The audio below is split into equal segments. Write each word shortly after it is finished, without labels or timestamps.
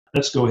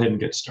Let's go ahead and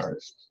get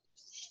started.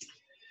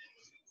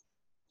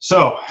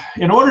 So,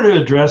 in order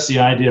to address the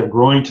idea of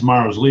growing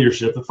tomorrow's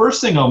leadership, the first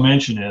thing I'll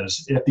mention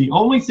is, if the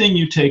only thing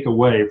you take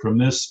away from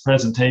this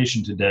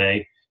presentation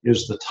today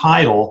is the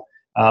title,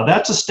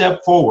 that's a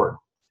step forward.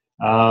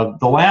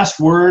 The last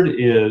word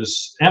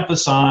is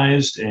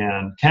emphasized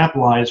and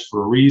capitalized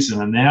for a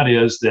reason, and that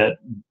is that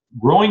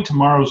growing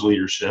tomorrow's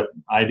leadership,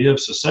 idea of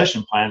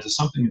succession plans, is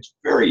something that's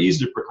very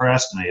easy to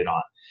procrastinate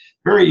on,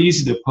 very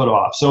easy to put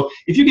off. So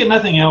if you get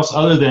nothing else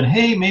other than,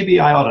 hey, maybe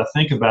I ought to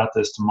think about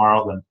this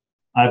tomorrow, then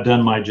I've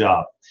done my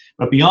job.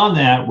 But beyond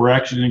that, we're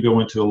actually going to go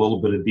into a little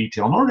bit of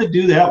detail. In order to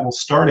do that, we'll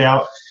start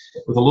out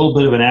with a little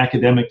bit of an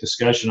academic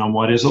discussion on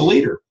what is a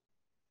leader.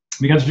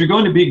 Because if you're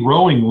going to be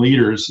growing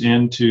leaders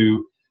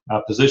into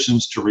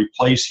positions to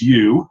replace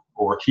you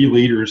or key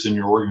leaders in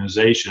your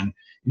organization,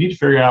 you need to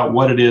figure out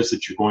what it is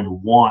that you're going to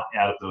want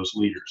out of those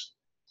leaders.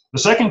 The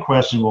second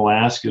question we'll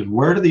ask is,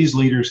 where do these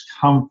leaders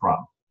come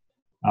from?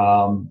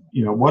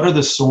 What are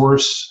the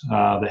source,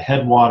 the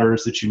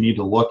headwaters that you need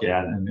to look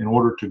at in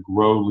order to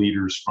grow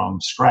leaders from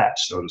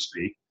scratch, so to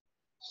speak.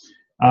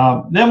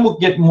 Then we'll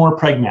get more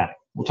pragmatic.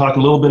 We'll talk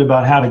a little bit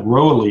about how to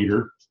grow a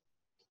leader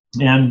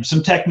and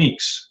some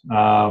techniques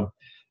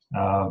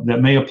that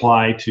may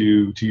apply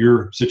to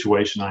your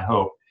situation, I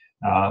hope,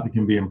 that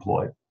can be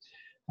employed.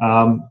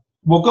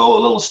 We'll go a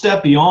little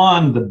step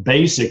beyond the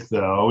basic,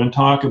 though, and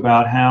talk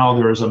about how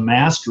there is a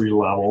mastery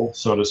level,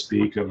 so to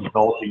speak, of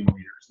developing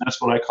leaders.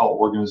 That's what I call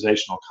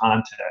organizational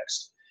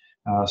context.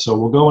 So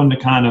we'll go into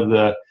kind of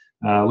the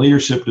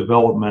leadership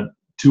development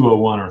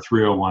 201 or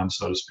 301,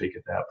 so to speak,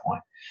 at that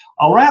point.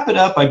 I'll wrap it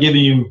up by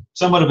giving you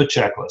somewhat of a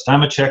checklist.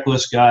 I'm a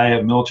checklist guy, I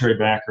have a military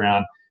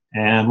background,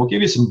 and we'll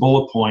give you some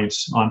bullet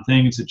points on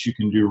things that you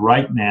can do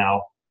right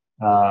now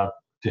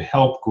to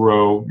help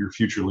grow your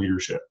future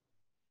leadership.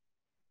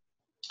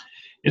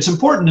 It's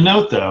important to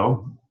note,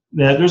 though,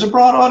 that there's a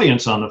broad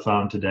audience on the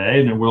phone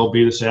today, and there will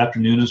be this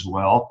afternoon as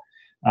well.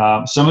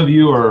 Some of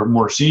you are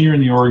more senior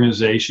in the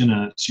organization,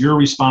 and it's your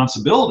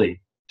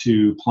responsibility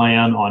to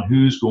plan on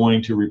who's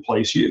going to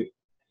replace you.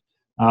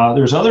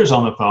 There's others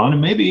on the phone,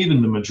 and maybe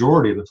even the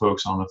majority of the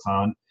folks on the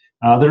phone,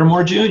 that are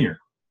more junior.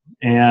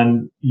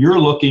 And you're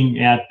looking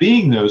at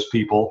being those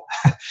people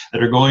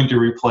that are going to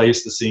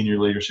replace the senior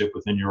leadership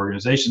within your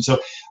organization. So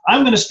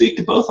I'm going to speak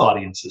to both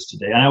audiences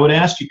today. And I would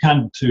ask you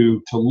kind of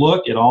to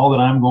look at all that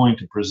I'm going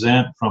to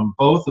present from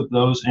both of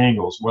those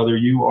angles, whether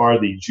you are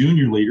the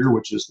junior leader,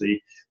 which is the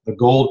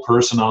gold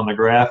person on the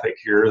graphic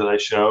here that I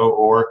show,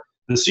 or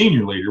the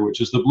senior leader, which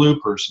is the blue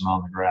person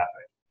on the graphic.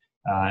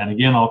 And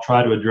again, I'll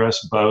try to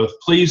address both.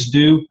 Please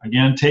do,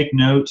 again, take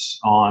notes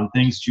on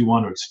things that you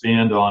want to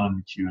expand on in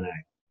the Q&A.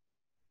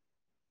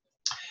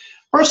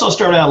 First, I'll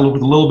start out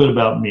with a little bit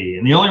about me.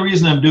 And the only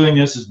reason I'm doing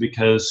this is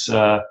because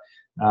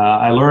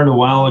I learned a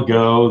while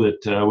ago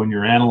that when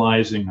you're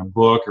analyzing a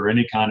book or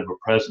any kind of a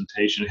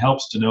presentation, it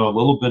helps to know a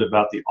little bit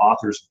about the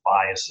author's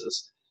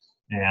biases.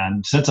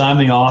 And since I'm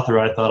the author,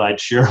 I thought I'd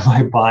share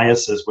my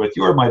biases with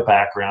you, or my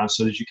background,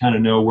 so that you kind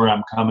of know where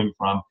I'm coming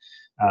from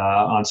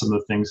on some of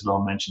the things that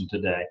I'll mention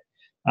today.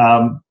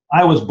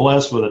 I was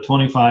blessed with a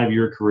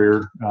 25-year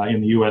career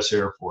in the U.S.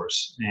 Air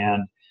Force.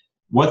 And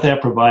what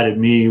that provided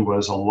me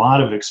was a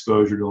lot of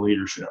exposure to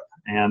leadership.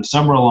 And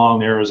somewhere along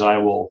there, as I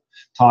will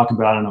talk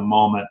about in a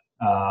moment,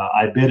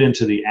 I bit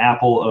into the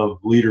apple of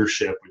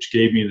leadership, which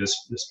gave me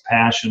this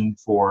passion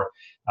for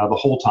the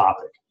whole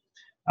topic.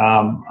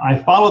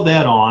 I followed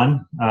that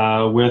on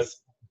with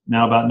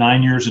now about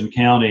 9 years and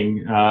counting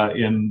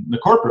in the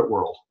corporate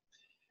world.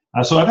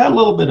 So I've had a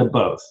little bit of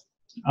both.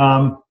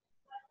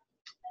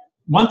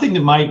 One thing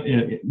that might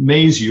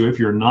amaze you if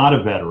you're not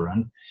a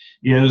veteran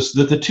is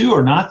that the two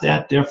are not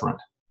that different.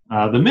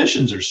 The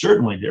missions are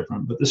certainly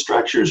different, but the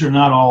structures are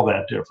not all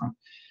that different.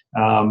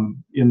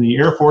 In the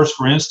Air Force,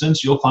 for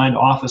instance, you'll find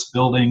office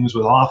buildings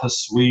with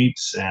office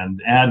suites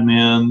and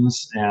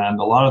admins and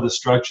a lot of the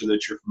structure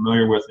that you're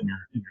familiar with in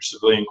your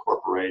civilian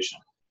corporation.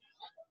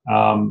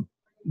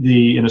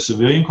 In a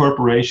civilian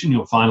corporation,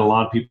 you'll find a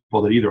lot of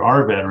people that either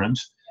are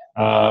veterans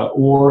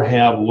or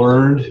have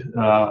learned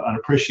an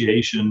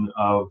appreciation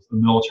of the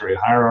military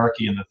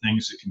hierarchy and the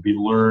things that can be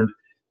learned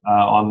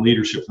on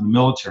leadership in the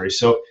military.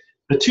 So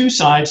the two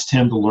sides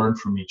tend to learn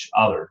from each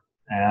other.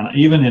 And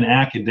even in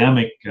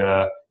academic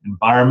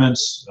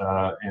environments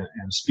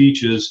and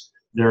speeches,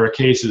 there are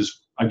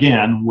cases,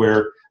 again,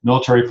 where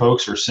military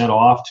folks are sent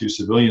off to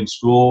civilian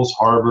schools,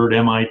 Harvard,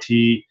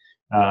 MIT,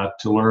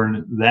 to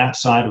learn that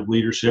side of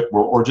leadership,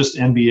 or just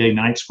MBA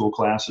night school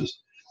classes.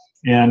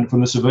 And from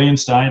the civilian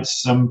side,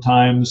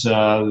 sometimes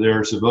there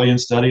are civilian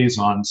studies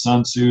on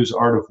Sun Tzu's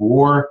Art of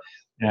War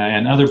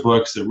and other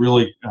books that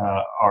really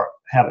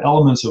have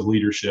elements of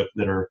leadership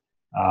that are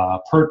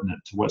pertinent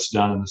to what's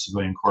done in the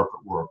civilian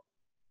corporate world.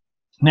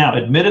 Now,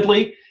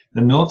 admittedly,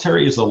 the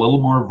military is a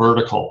little more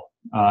vertical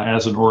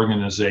as an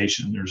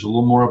organization. There's a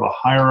little more of a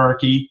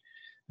hierarchy.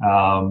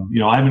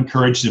 I'm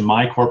encouraged in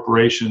my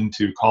corporation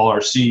to call our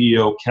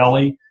CEO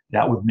Kelly.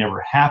 That would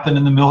never happen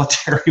in the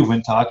military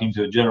when talking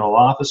to a general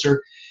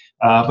officer.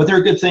 But there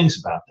are good things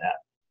about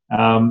that.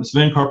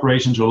 Civilian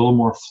corporations are a little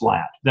more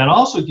flat. That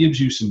also gives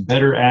you some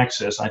better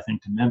access, I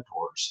think, to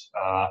mentors.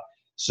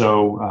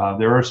 So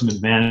there are some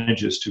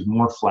advantages to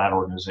more flat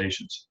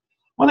organizations.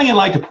 One thing I'd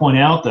like to point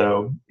out,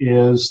 though,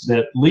 is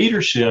that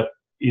leadership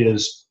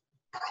is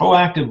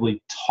proactively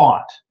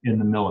taught in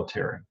the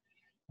military.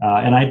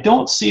 And I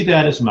don't see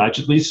that as much,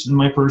 at least in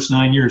my first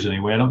 9 years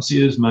anyway. I don't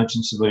see it as much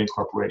in civilian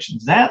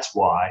corporations. That's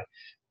why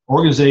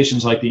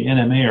organizations like the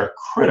NMA are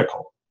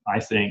critical, I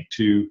think,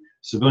 to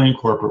civilian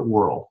corporate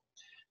world.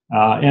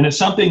 And it's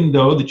something,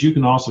 though, that you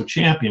can also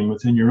champion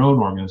within your own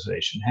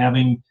organization,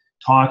 having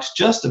talks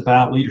just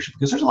about leadership,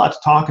 because there's a lot to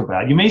talk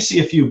about. You may see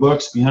a few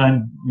books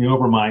behind me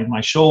over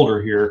my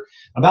shoulder here.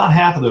 About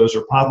half of those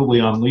are probably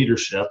on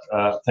leadership,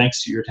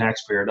 thanks to your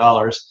taxpayer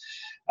dollars.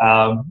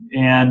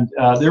 And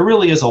there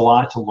really is a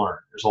lot to learn.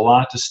 There's a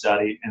lot to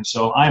study. And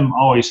so I'm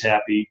always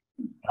happy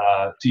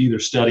to either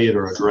study it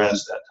or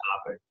address that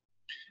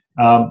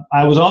topic.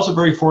 I was also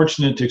very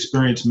fortunate to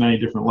experience many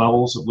different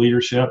levels of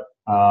leadership.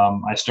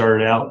 I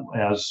started out,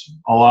 as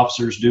all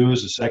officers do,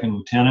 as a second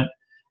lieutenant,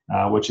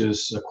 which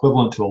is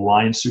equivalent to a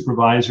line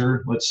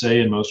supervisor, let's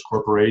say, in most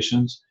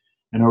corporations.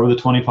 And over the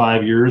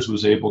 25 years,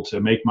 was able to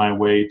make my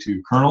way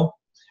to colonel,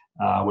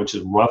 which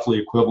is roughly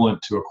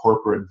equivalent to a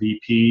corporate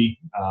VP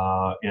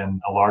in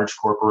a large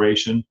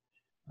corporation.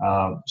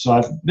 So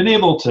I've been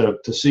able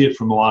to see it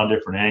from a lot of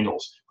different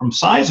angles. From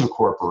size of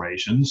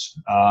corporations,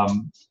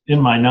 in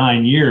my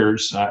 9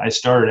 years, I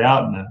started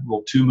out in a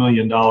little $2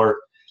 million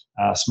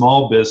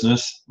small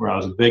business where I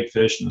was a big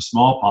fish in a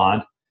small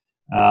pond,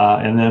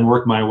 and then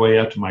worked my way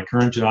up to my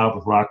current job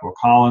with Rockwell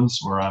Collins,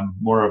 where I'm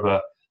more of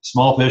a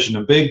small fish in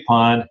a big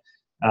pond.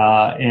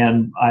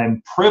 And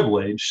I'm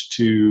privileged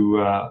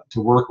to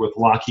work with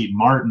Lockheed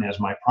Martin as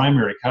my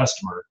primary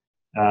customer,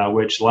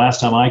 which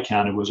last time I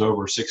counted was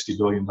over $60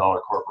 billion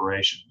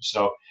corporation.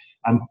 So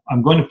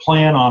I'm going to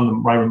plan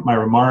on my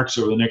remarks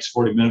over the next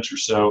 40 minutes or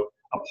so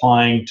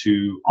applying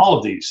to all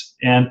of these,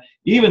 and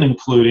even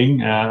including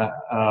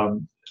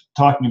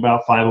talking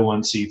about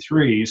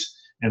 501c3s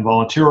and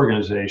volunteer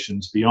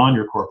organizations beyond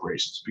your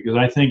corporations, because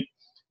I think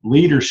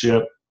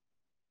leadership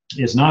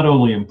is not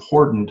only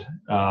important,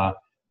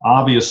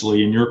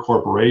 obviously, in your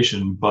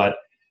corporation, but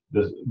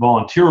the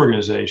volunteer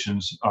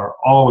organizations are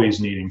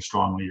always needing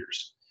strong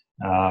leaders.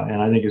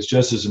 And I think it's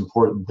just as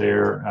important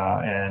there,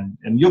 and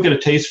you'll get a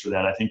taste for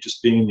that, I think,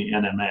 just being in the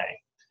NMA.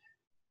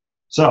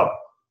 So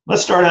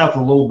let's start out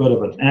with a little bit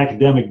of an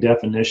academic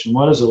definition.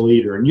 What is a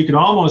leader? And you can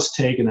almost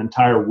take an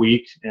entire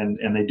week,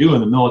 and they do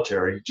in the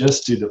military,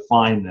 just to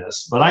define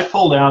this. But I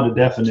pulled out a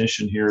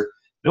definition here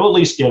that will at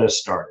least get us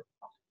started.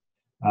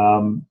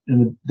 In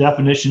the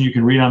definition you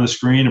can read on the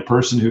screen, a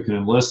person who can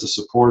enlist the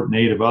support and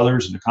aid of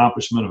others in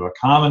accomplishment of a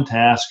common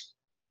task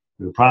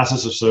through the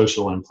process of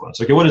social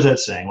influence. Okay, what is that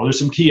saying? Well, there's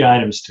some key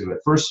items to it.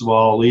 First of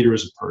all, a leader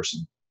is a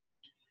person.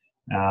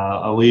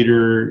 A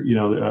leader,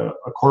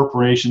 a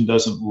corporation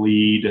doesn't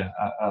lead,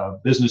 a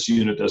business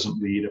unit doesn't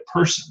lead, a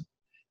person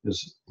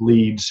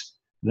leads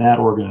that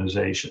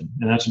organization,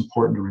 and that's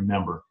important to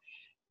remember.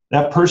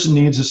 That person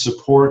needs the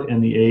support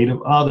and the aid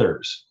of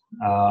others.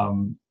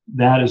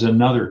 That is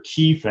another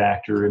key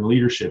factor in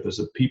leadership, is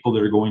the people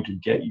that are going to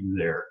get you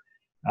there,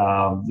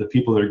 the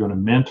people that are going to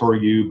mentor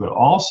you, but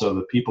also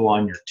the people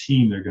on your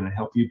team that are going to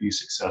help you be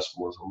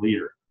successful as a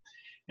leader.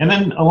 And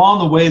then along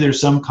the way,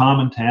 there's some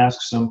common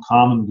tasks, some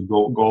common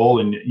goal,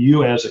 and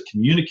you as a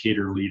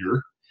communicator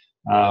leader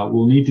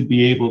will need to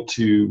be able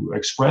to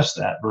express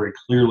that very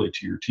clearly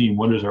to your team.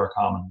 What is our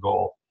common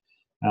goal?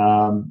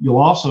 You'll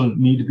also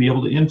need to be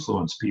able to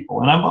influence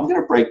people. And I'm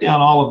going to break down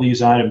all of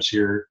these items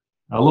here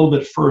a little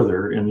bit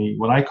further in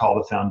what I call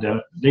the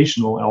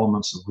foundational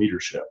elements of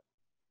leadership.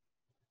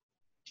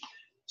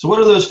 So what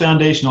are those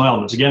foundational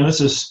elements? Again,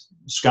 this is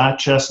Scott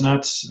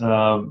Chestnut's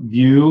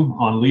view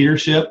on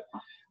leadership.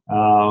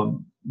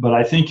 But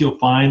I think you'll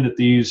find that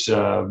these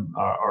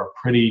are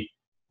pretty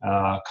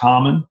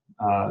common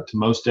to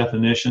most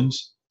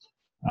definitions.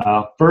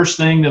 First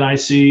thing that I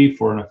see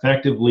for an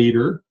effective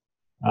leader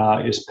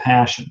is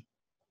passion.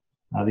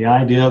 The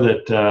idea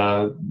that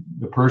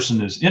the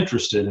person is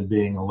interested in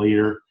being a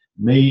leader,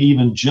 may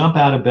even jump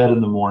out of bed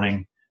in the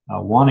morning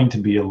wanting to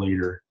be a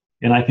leader.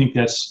 And I think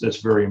that's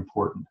very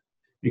important.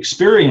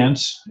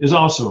 Experience is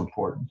also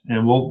important,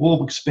 and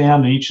we'll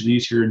expand on each of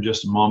these here in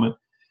just a moment.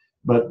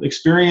 But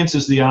experience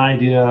is the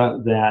idea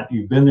that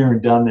you've been there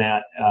and done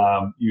that.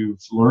 You've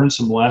learned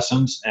some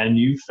lessons, and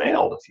you've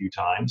failed a few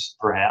times,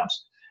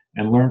 perhaps,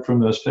 and learned from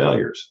those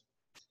failures.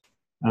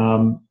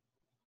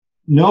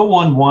 No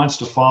one wants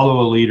to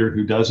follow a leader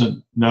who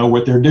doesn't know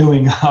what they're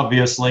doing,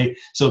 obviously.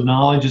 So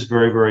knowledge is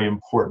very, very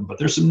important. But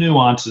there's some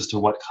nuances to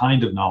what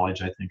kind of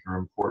knowledge I think are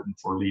important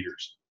for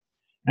leaders.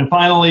 And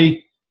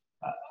finally,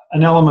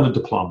 an element of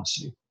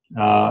diplomacy.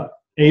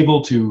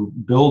 Able to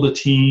build a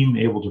team,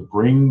 able to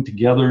bring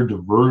together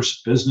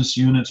diverse business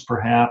units,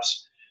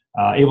 perhaps,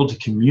 able to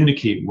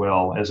communicate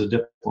well as a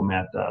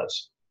diplomat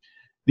does.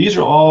 These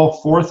are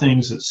all four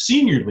things that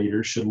senior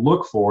leaders should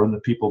look for in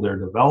the people they're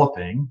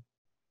developing.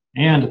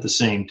 And at the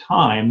same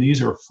time,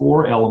 these are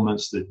four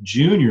elements that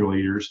junior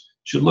leaders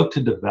should look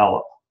to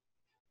develop.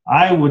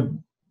 I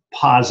would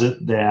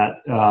posit that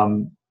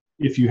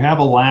if you have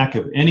a lack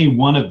of any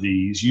one of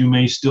these, you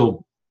may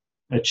still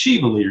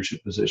achieve a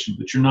leadership position,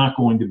 but you're not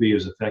going to be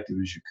as effective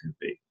as you could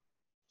be.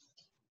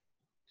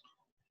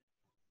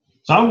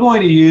 So I'm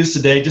going to use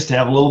today, just to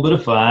have a little bit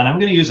of fun, I'm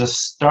going to use a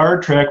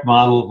Star Trek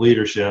model of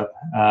leadership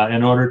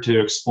in order to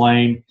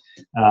explain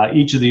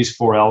each of these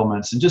four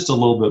elements in just a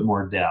little bit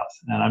more depth.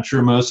 And I'm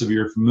sure most of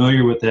you are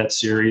familiar with that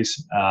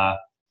series. I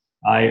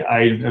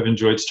have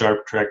enjoyed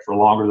Star Trek for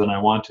longer than I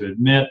want to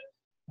admit,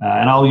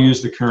 and I'll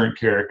use the current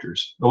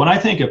characters. But when I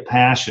think of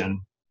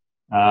passion,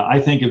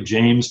 I think of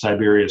James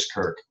Tiberius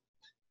Kirk.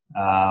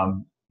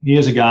 He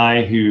is a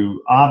guy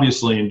who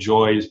obviously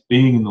enjoys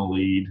being in the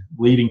lead,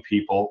 leading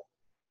people.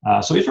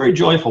 So he's very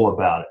joyful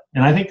about it.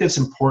 And I think that's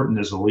important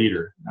as a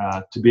leader,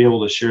 to be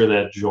able to share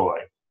that joy.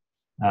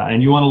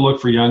 And you want to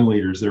look for young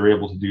leaders that are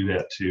able to do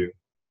that too.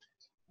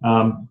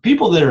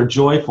 People that are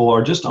joyful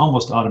are just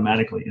almost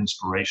automatically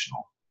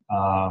inspirational.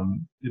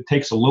 It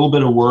takes a little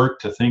bit of work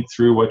to think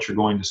through what you're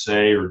going to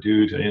say or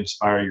do to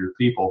inspire your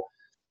people.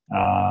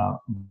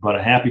 But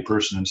a happy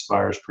person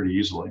inspires pretty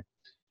easily.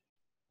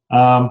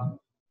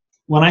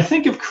 When I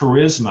think of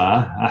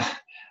charisma,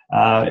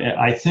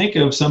 I think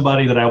of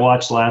somebody that I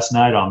watched last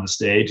night on the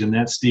stage, and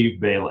that's Steve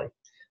Bailey.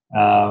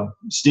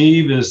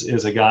 Steve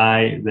is a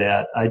guy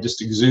that I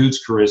just exudes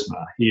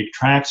charisma. He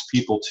attracts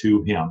people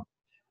to him.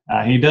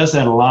 He does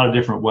that a lot of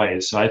different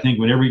ways. So I think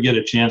whenever you get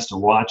a chance to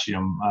watch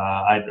him,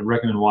 I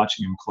recommend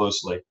watching him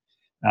closely.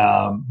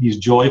 He's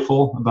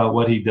joyful about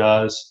what he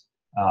does.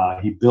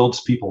 He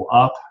builds people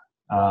up,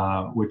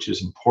 which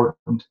is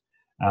important.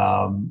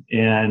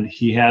 And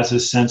he has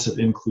this sense of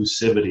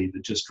inclusivity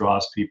that just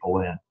draws people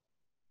in.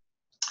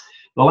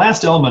 The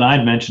last element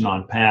I'd mention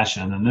on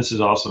passion, and this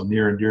is also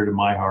near and dear to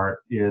my heart,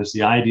 is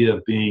the idea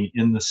of being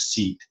in the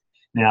seat.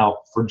 Now,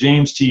 for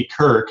James T.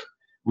 Kirk,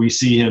 we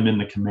see him in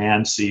the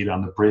command seat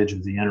on the bridge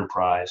of the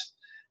Enterprise,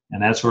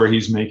 and that's where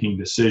he's making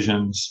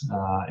decisions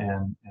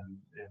and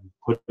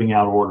putting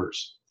out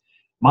orders.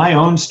 My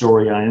own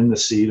story in the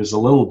seat is a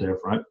little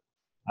different.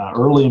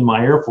 Early in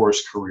my Air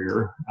Force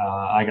career,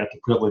 I got the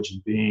privilege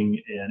of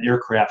being an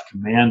aircraft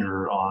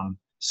commander on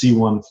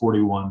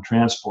C-141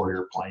 transport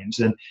airplanes.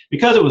 And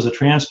because it was a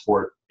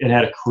transport, it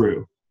had a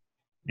crew.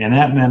 And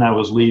that meant I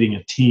was leading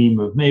a team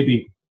of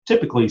maybe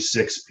typically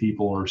 6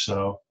 people or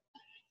so.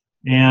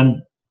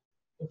 And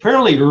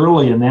fairly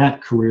early in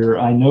that career,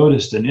 I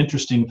noticed an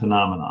interesting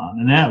phenomenon.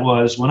 And that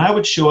was when I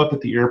would show up at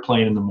the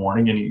airplane in the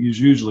morning, and it was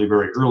usually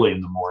very early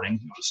in the morning,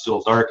 it was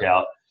still dark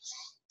out,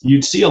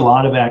 you'd see a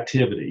lot of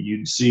activity.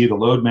 You'd see the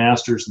load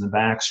masters in the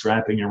back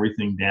strapping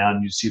everything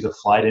down. You'd see the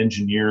flight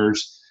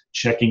engineers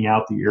checking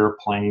out the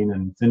airplane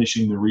and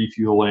finishing the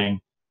refueling.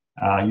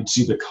 You'd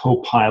see the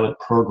co-pilot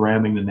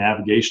programming the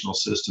navigational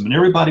system, and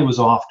everybody was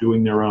off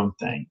doing their own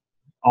thing,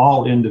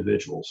 all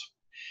individuals.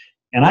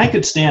 And I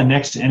could stand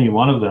next to any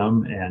one of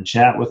them and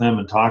chat with them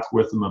and talk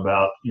with them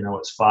about,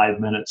 it's 5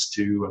 minutes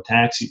to a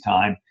taxi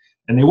time,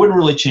 and they wouldn't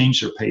really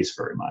change their pace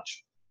very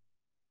much.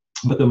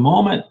 But the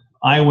moment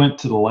I went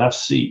to the left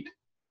seat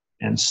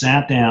and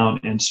sat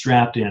down and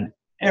strapped in,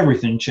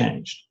 everything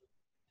changed.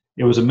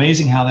 It was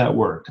amazing how that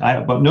worked.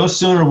 But no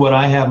sooner would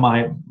I have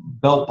my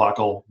belt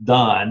buckle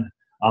done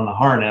on the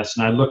harness,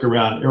 and I'd look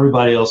around,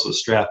 everybody else was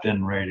strapped in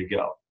and ready to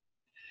go.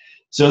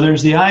 So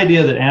there's the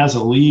idea that as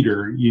a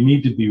leader, you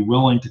need to be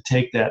willing to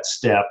take that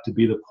step to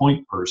be the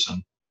point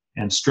person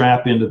and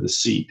strap into the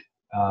seat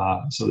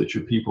so that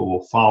your people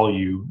will follow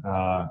you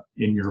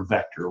in your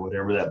vector,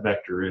 whatever that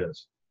vector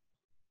is.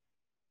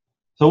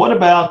 So what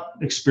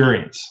about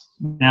experience?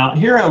 Now,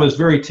 here I was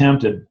very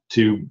tempted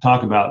to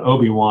talk about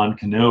Obi-Wan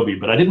Kenobi,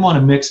 but I didn't want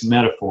to mix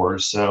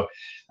metaphors, so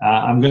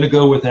I'm going to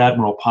go with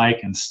Admiral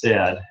Pike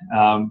instead.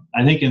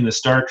 I think in the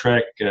Star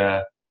Trek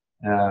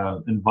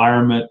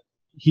environment,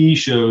 he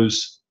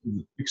shows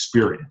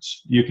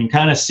experience. You can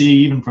kind of see,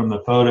 even from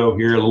the photo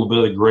here, a little bit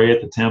of the gray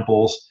at the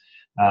temples.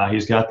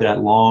 He's got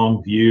that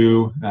long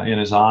view in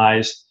his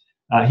eyes.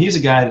 He's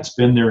a guy that's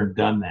been there and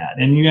done that.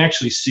 And you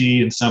actually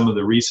see in some of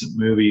the recent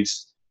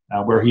movies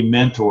where he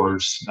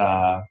mentors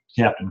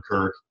Captain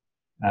Kirk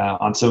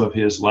on some of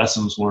his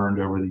lessons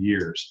learned over the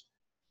years.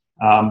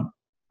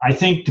 I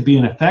think to be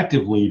an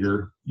effective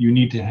leader, you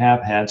need to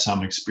have had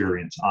some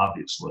experience,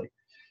 obviously.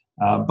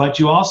 But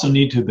you also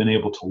need to have been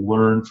able to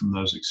learn from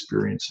those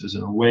experiences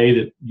in a way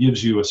that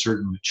gives you a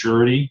certain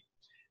maturity,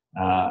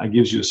 it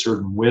gives you a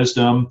certain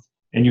wisdom,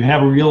 and you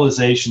have a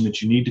realization that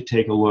you need to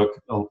take a look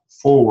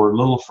forward a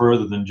little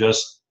further than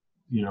just,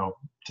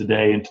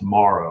 today and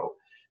tomorrow.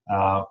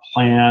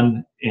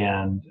 Plan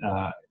and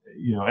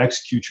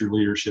execute your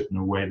leadership in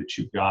a way that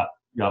you've got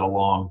a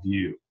long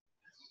view.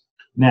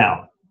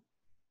 Now,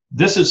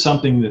 this is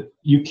something that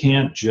you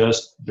can't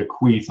just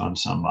bequeath on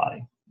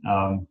somebody.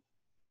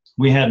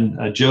 We had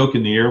a joke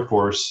in the Air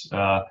Force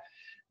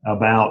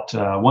about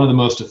one of the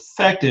most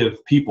effective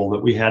people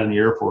that we had in the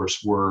Air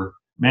Force were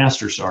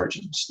master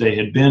sergeants. They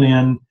had been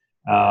in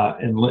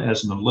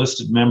as an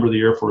enlisted member of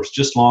the Air Force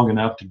just long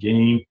enough to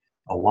gain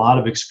a lot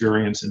of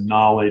experience and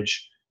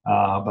knowledge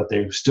but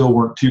they still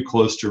weren't too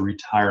close to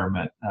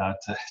retirement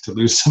to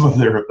lose some of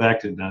their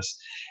effectiveness.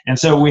 And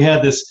so we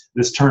had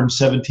this term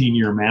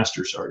 17-year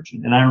master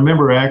sergeant. And I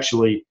remember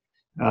actually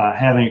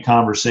having a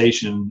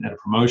conversation at a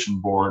promotion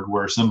board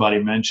where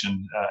somebody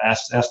mentioned,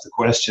 asked the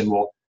question,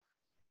 well,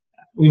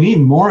 we need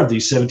more of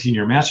these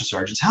 17-year master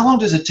sergeants. How long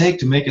does it take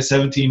to make a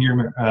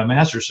 17-year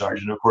master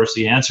sergeant? Of course,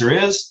 the answer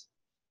is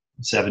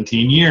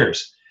 17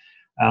 years.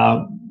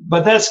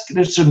 But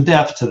there's some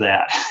depth to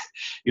that.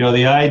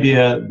 The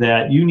idea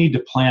that you need to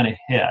plan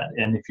ahead.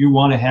 And if you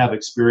want to have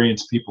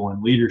experienced people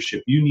in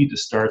leadership, you need to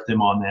start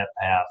them on that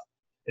path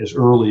as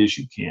early as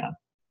you can.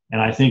 And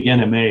I think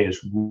NMA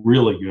is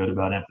really good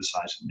about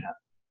emphasizing that.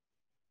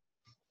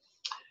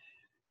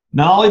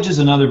 Knowledge is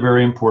another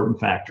very important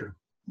factor.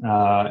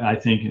 I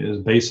think as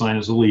baseline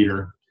as a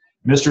leader.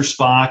 Mr.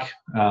 Spock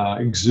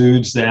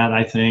exudes that,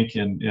 I think,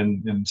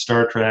 in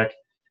Star Trek.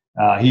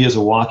 He is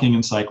a walking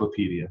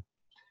encyclopedia.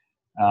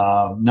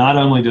 Not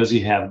only does he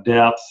have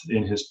depth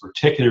in his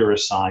particular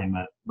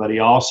assignment, but he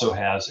also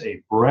has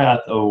a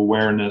breadth of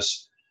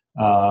awareness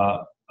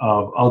of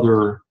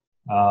other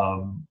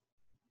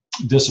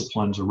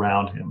disciplines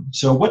around him.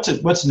 So what's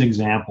an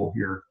example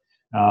here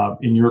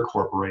in your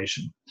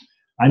corporation?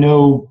 I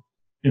know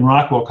in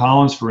Rockwell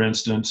Collins, for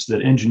instance,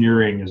 that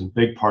engineering is a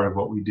big part of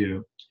what we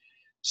do.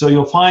 So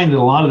you'll find that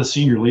a lot of the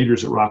senior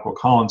leaders at Rockwell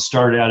Collins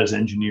started out as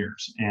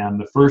engineers, and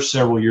the first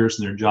several years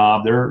in their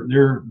job,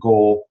 their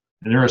goal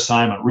and their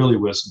assignment really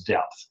was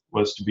depth,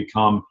 was to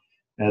become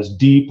as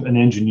deep an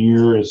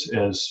engineer,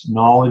 as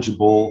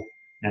knowledgeable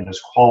and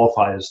as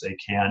qualified as they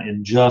can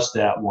in just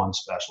that one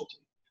specialty.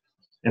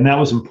 And that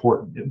was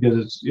important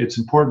because it's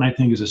important, I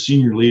think, as a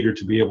senior leader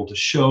to be able to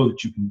show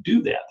that you can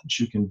do that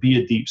you can be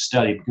a deep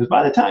study. Because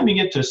by the time you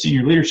get to a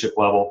senior leadership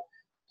level,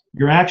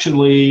 you're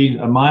actually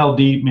a mile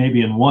deep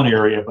maybe in one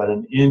area, but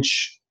an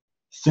inch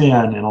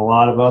thin in a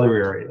lot of other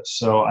areas.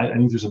 So I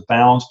think there's a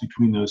balance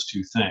between those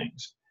two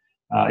things.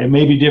 It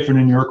may be different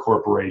in your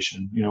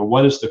corporation.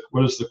 What is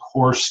the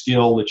core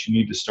skill that you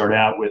need to start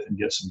out with and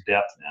get some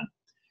depth in?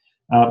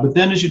 But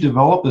then as you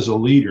develop as a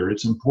leader,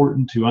 it's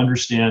important to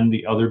understand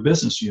the other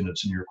business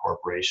units in your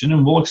corporation,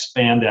 and we'll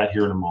expand that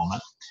here in a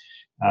moment.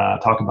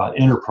 Talk about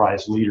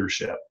enterprise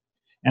leadership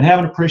and have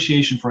an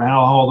appreciation for how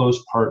all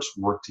those parts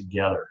work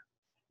together.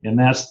 And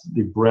that's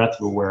the breadth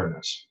of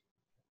awareness.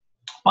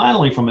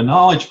 Finally, from a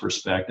knowledge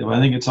perspective, I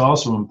think it's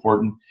also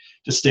important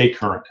to stay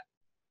current.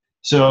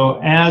 So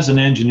as an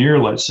engineer,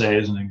 let's say,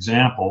 as an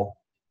example,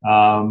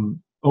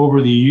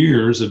 over the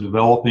years of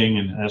developing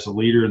and as a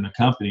leader in the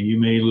company, you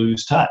may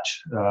lose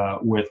touch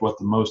with what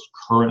the most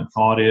current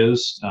thought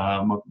is,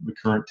 the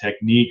current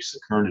techniques, the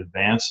current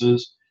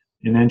advances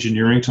in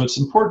engineering. So it's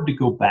important to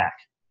go back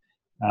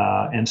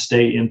and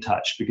stay in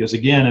touch, because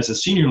again, as a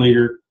senior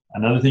leader,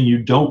 another thing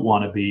you don't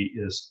want to be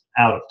is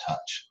out of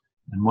touch.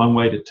 And one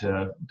way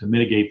to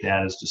mitigate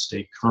that is to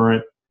stay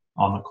current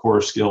on the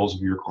core skills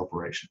of your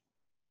corporation.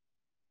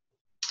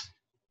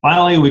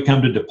 Finally, we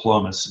come to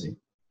diplomacy.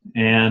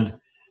 And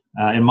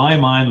in my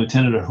mind,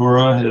 Lieutenant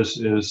Uhura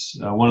is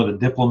one of the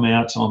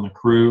diplomats on the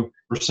crew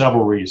for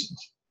several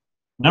reasons.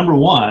 Number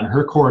one,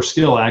 her core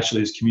skill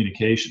actually is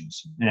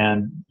communications.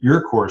 And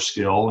your core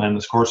skill and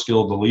the core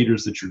skill of the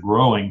leaders that you're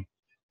growing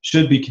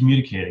should be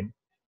communicating,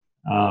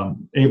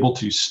 able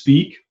to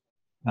speak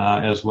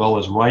as well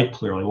as write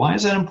clearly. Why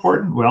is that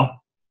important?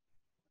 Well,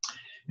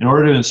 in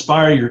order to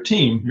inspire your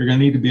team, you're going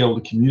to need to be able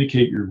to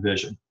communicate your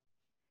vision.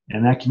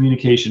 And that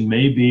communication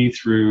may be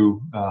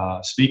through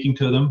speaking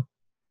to them,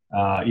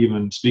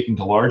 even speaking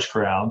to large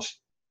crowds,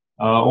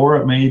 or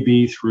it may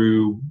be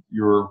through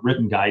your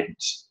written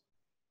guidance.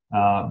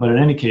 But in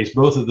any case,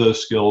 both of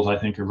those skills I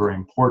think are very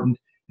important,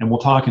 and we'll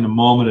talk in a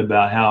moment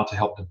about how to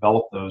help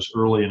develop those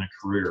early in a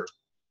career.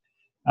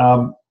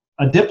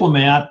 A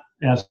diplomat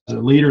as a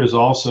leader is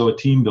also a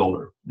team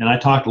builder, and I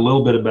talked a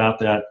little bit about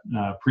that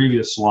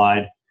previous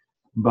slide,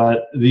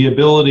 but the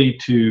ability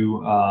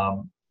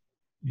to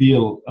be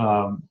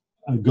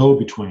a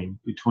go-between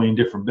between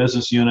different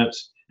business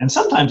units, and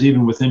sometimes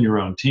even within your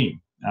own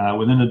team.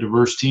 Within a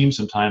diverse team,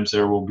 sometimes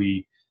there will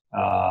be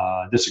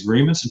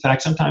disagreements. In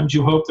fact, sometimes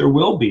you hope there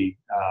will be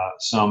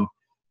some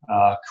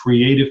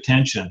creative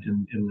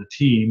tension in the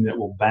team that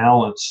will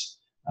balance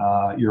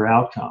your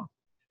outcome.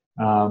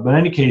 But in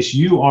any case,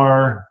 you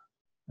are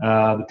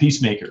the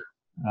peacemaker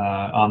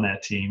on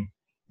that team,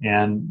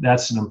 and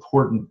that's an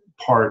important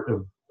part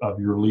of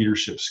your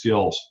leadership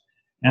skills.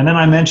 And then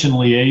I mentioned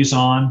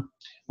liaison.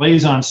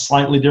 Liaison is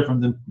slightly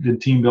different than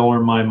team builder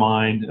in my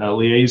mind.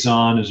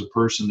 Liaison is a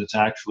person that's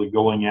actually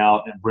going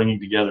out and bringing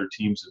together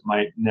teams that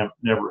might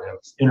never have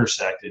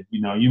intersected.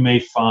 You may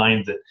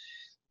find that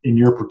in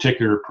your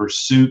particular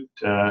pursuit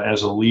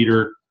as a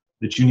leader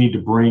that you need to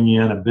bring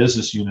in a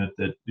business unit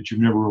that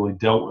you've never really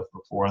dealt with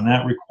before. And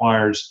that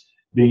requires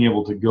being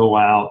able to go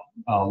out,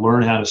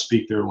 learn how to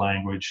speak their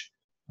language,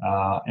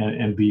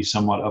 and be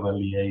somewhat of a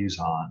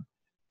liaison.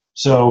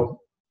 So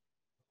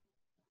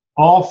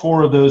all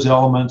four of those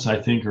elements,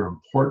 I think, are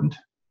important,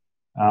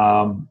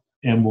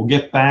 and we'll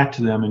get back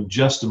to them in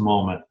just a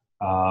moment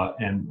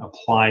and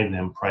apply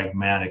them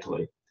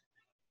pragmatically.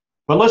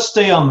 But let's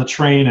stay on the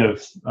train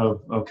of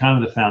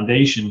kind of the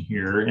foundation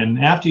here.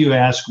 And after you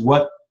ask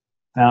what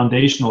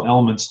foundational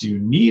elements do you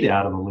need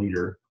out of a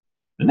leader,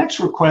 the next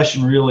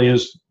question really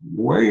is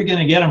where are you going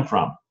to get them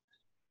from?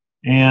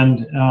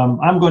 And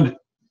I'm going to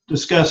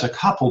discuss a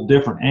couple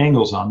different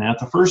angles on that.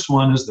 The first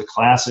one is the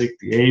classic,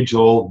 the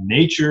age-old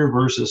nature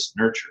versus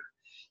nurture.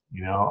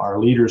 You know, are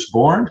leaders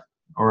born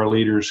or are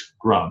leaders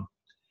grown?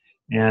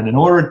 And in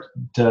order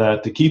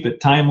to keep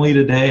it timely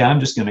today, I'm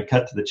just going to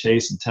cut to the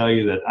chase and tell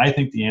you that I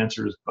think the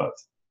answer is both.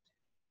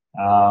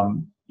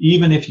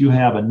 Even if you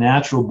have a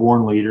natural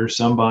born leader,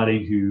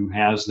 somebody who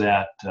has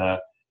that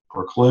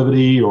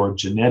proclivity or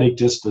genetic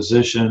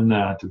disposition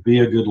to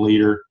be a good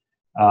leader,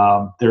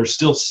 there's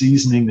still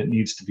seasoning that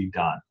needs to be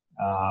done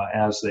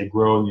as they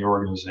grow in the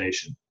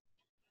organization.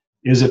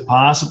 Is it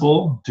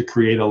possible to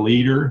create a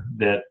leader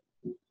that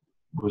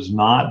was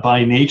not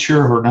by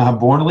nature or not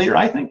born a leader?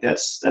 I think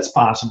that's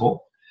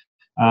possible.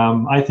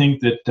 I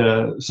think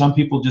that some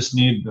people just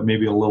need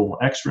maybe a little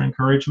extra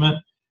encouragement,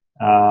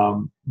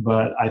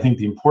 but I think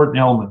the important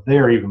element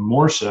there, even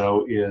more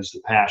so, is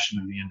the passion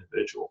of the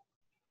individual.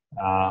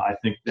 I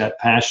think that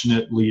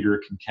passionate leader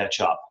can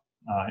catch up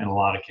in a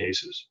lot of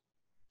cases.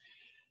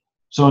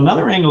 So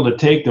another angle to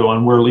take, though,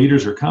 on where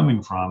leaders are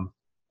coming from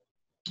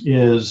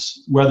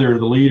is whether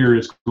the leader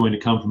is going to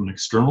come from an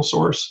external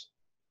source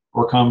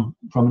or come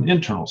from an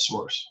internal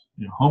source,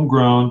 you know,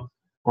 homegrown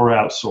or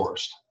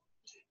outsourced.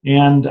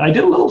 And I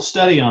did a little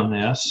study on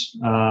this,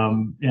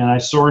 and I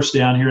sourced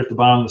down here at the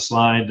bottom of the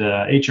slide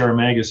HR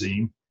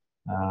Magazine,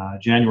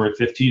 January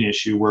 15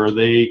 issue, where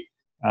they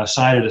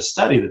cited a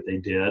study that they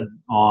did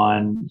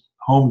on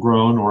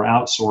homegrown or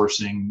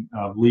outsourcing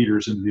of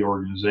leaders into the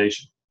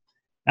organization.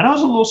 And I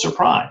was a little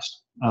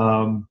surprised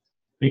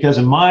because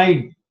in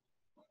my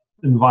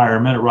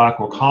environment at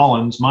Rockwell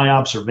Collins, my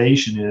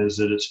observation is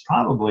that it's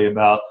probably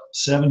about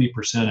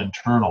 70%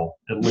 internal,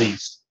 at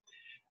least.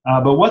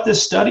 But what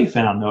this study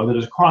found, though, that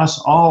is across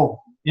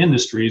all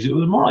industries, it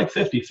was more like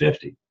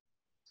 50-50.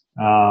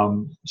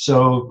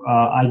 So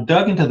I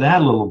dug into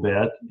that a little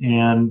bit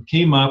and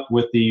came up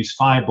with these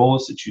 5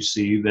 bullets that you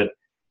see that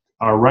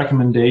are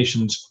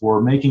recommendations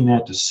for making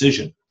that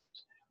decision,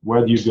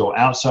 whether you go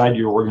outside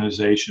your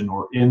organization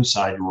or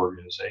inside your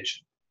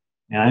organization.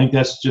 And I think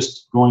that's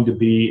just going to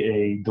be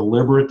a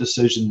deliberate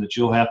decision that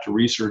you'll have to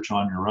research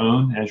on your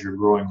own as you're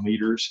growing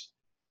leaders,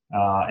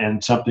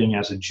 and something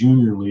as a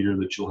junior leader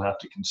that you'll have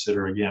to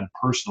consider, again,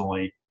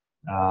 personally,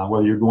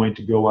 whether you're going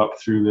to go up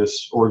through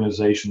this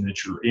organization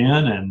that you're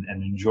in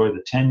and enjoy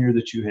the tenure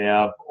that you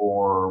have,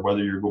 or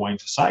whether you're going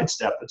to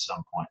sidestep at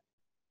some point.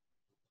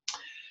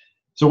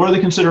 So what are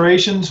the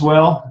considerations?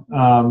 Well,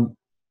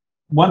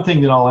 one thing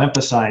that I'll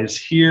emphasize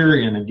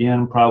here, and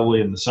again,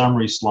 probably in the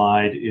summary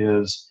slide,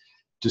 is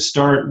to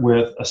start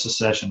with a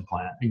succession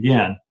plan.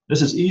 Again,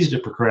 this is easy to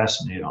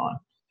procrastinate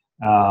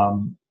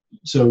on.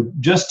 So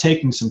just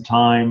taking some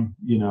time,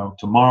 you know,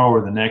 tomorrow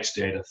or the next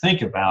day to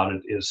think about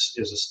it is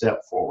a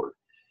step forward.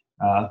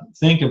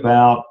 Think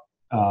about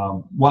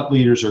what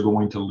leaders are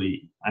going to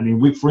lead. I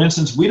mean, for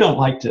instance, we don't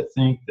like to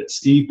think that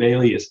Steve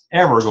Bailey is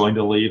ever going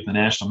to leave the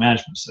National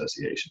Management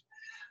Association.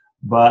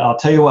 But I'll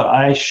tell you what,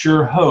 I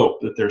sure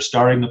hope that they're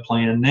starting the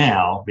plan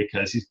now,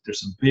 because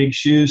there's some big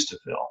shoes to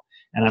fill.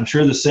 And I'm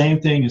sure the same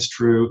thing is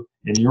true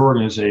in your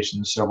organization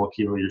in several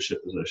key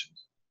leadership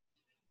positions.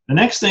 The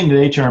next thing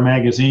that HR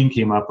Magazine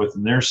came up with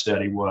in their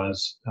study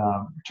was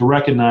to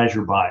recognize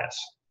your bias.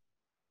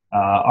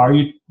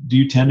 Do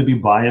you tend to be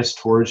biased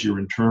towards your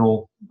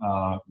internal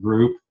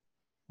group?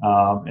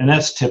 And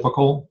that's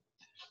typical.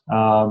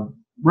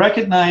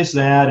 Recognize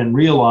that and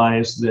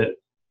realize that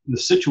the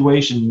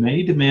situation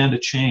may demand a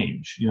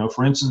change. You know,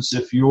 for instance,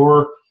 if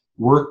your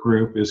work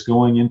group is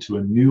going into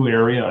a new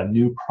area, a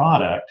new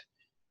product,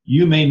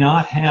 you may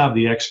not have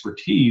the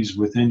expertise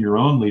within your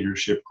own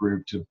leadership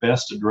group to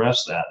best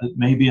address that. It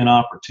may be an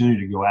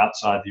opportunity to go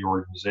outside the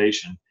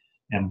organization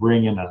and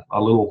bring in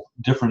a little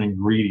different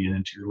ingredient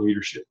into your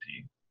leadership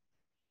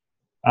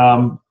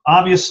team.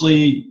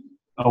 Obviously,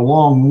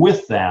 along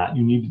with that,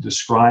 you need to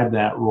describe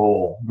that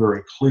role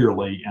very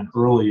clearly and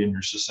early in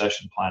your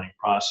succession planning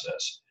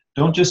process.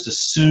 Don't just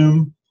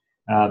assume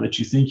that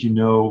you think you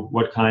know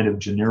what kind of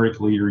generic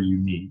leader you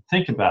need.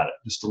 Think about it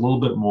just a little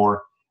bit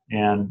more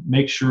and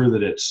make sure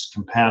that it's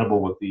compatible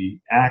with the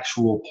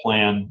actual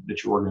plan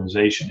that your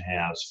organization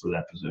has for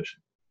that position.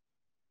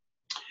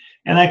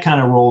 And that kind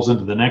of rolls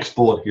into the next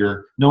bullet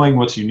here, knowing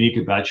what's unique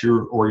about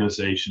your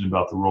organization,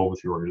 about the role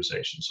with your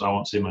organization. So I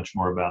won't say much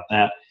more about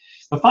that.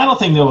 The final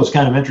thing that was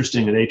kind of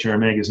interesting that HR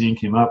Magazine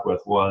came up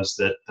with was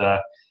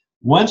that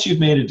once you've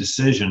made a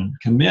decision,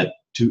 commit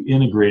to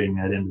integrating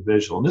that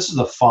individual. And this is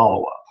a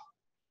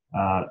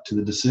follow-up to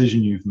the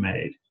decision you've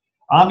made.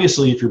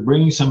 Obviously, if you're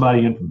bringing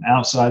somebody in from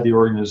outside the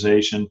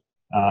organization,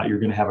 you're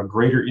going to have a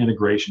greater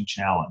integration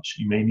challenge.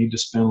 You may need to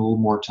spend a little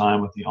more time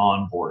with the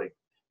onboarding,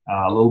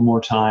 a little more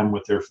time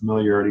with their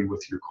familiarity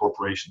with your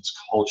corporation's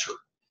culture.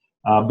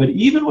 But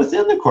even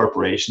within the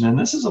corporation, and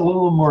this is a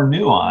little more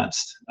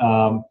nuanced,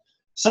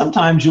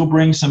 sometimes you'll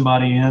bring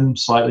somebody in,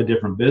 slightly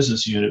different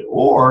business unit,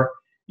 or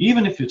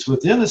even if it's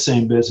within the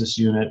same business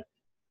unit,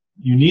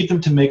 you need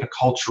them to make a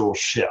cultural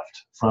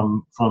shift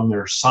from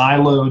their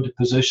siloed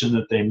position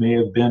that they may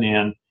have been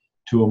in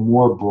to a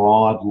more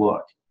broad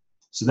look.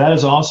 So that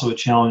is also a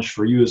challenge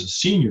for you as a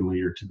senior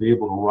leader to be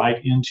able to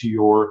write into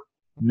your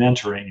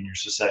mentoring and your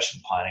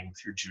succession planning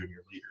with your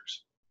junior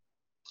leaders.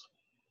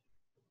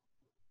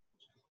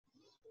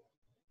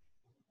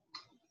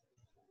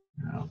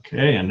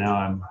 Okay, and now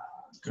I'm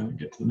going to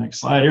get to the next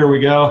slide. Here we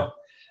go.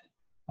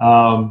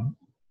 How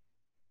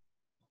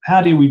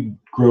do we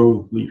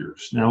grow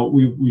leaders? Now,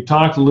 we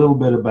talked a little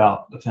bit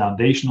about the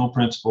foundational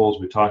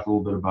principles. We talked a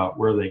little bit about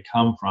where they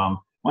come from.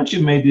 Once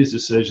you've made these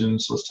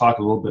decisions, let's talk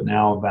a little bit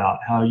now about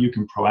how you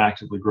can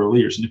proactively grow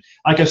leaders. And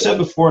like I said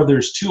before,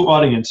 there's two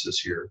audiences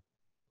here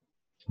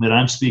that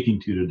I'm speaking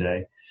to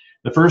today.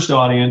 The first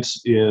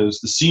audience is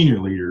the senior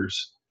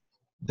leaders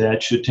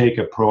that should take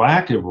a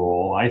proactive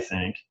role, I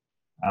think,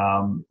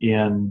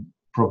 in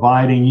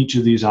providing each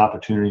of these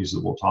opportunities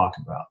that we'll talk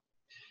about.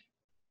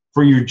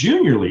 For your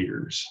junior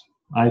leaders,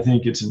 I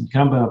think it's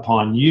incumbent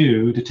upon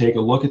you to take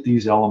a look at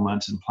these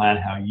elements and plan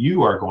how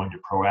you are going to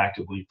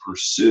proactively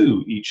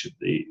pursue each of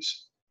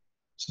these.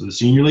 So the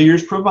senior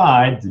leaders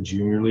provide, the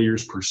junior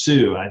leaders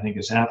pursue. I think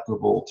it's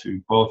applicable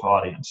to both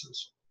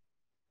audiences.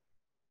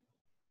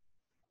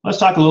 Let's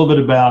talk a little bit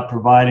about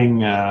providing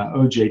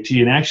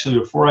OJT. And actually,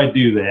 before I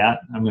do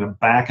that, I'm going to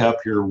back up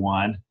here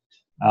one.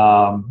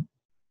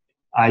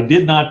 I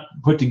did not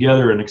put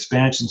together an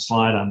expansion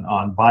slide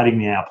on biting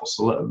the apple,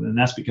 and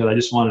that's because I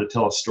just wanted to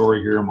tell a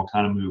story here, and we'll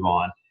kind of move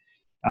on.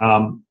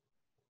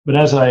 But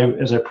as I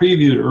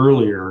previewed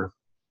earlier,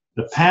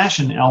 the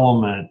passion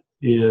element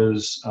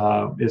is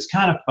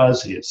kind of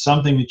fuzzy. It's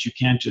something that you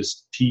can't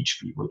just teach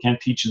people. You can't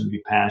teach them to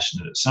be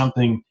passionate. It's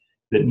something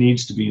that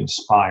needs to be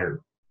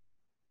inspired.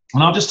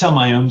 And I'll just tell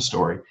my own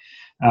story.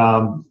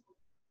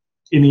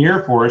 In the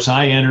Air Force,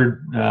 I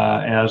entered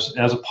as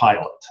a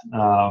pilot.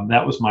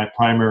 That was my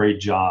primary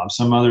job.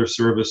 Some other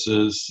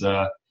services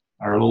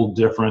are a little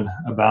different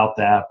about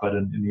that, but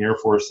in the Air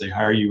Force, they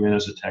hire you in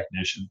as a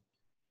technician.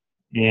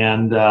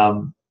 And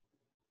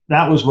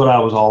that was what I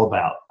was all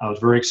about. I was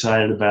very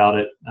excited about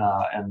it.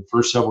 And the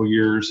first several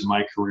years of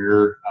my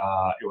career,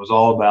 it was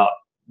all about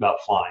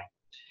flying.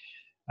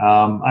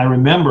 I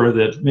remember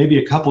that maybe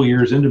a couple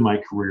years into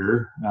my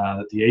career,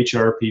 that the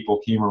HR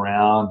people came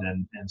around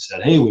and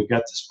said, hey, we've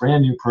got this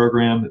brand new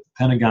program at the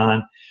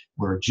Pentagon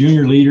where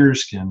junior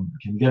leaders can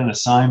get an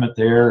assignment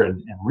there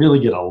and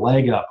really get a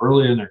leg up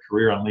early in their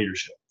career on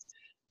leadership.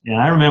 And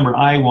I remember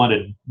I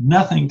wanted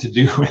nothing to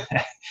do with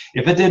that.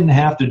 If it didn't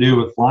have to do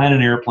with flying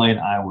an airplane,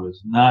 I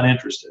was not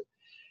interested.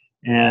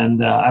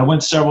 And I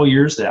went several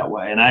years that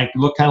way. And I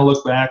kind of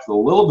look back with a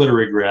little bit of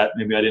regret.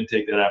 Maybe I didn't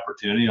take that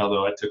opportunity,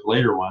 although I took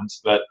later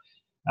ones. But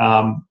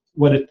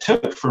what it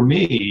took for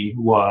me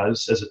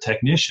was, as a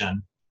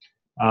technician,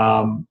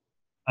 a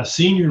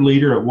senior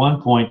leader at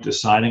one point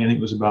deciding, I think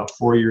it was about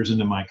 4 years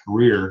into my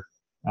career,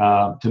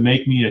 to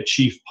make me a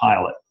chief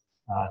pilot,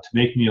 to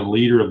make me a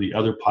leader of the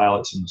other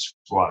pilots in the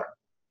squadron.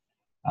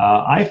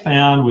 I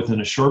found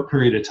within a short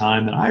period of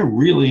time that I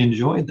really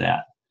enjoyed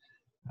that.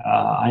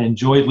 I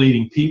enjoyed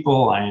leading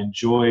people. I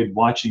enjoyed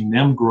watching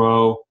them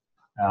grow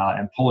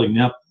and pulling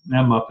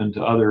them up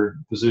into other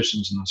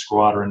positions in the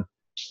squadron.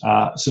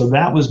 So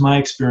that was my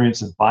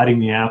experience of biting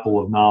the apple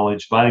of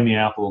knowledge, biting the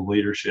apple of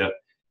leadership,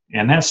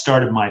 and that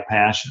started my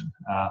passion.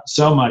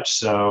 So much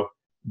so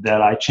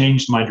that I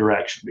changed my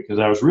direction because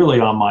I was really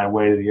on my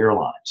way to the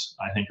airlines,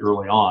 I think,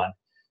 early on.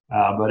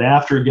 But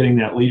after getting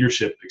that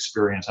leadership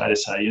experience, I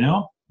decided,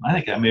 I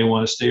think I may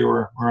want to stay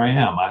where I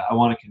am. I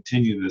want to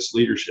continue this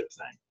leadership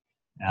thing.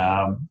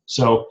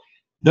 So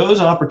those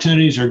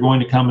opportunities are going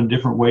to come in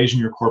different ways in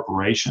your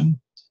corporation.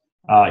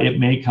 It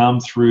may come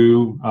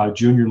through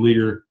junior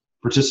leader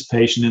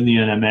participation in the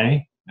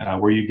NMA,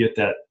 where you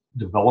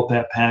develop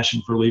that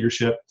passion for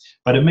leadership.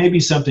 But it may be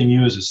something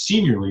you as a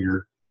senior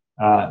leader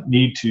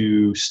need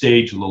to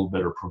stage a little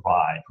bit or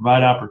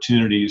provide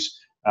opportunities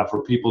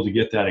for people to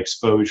get that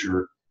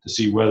exposure to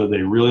see whether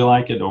they really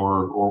like it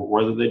or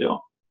whether they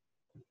don't.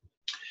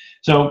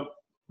 So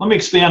let me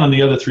expand on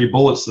the other three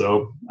bullets,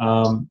 though.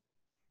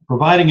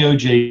 Providing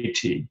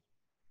OJT.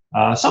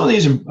 Some of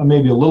these are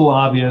maybe a little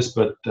obvious,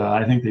 but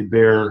I think they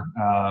bear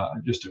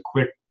just a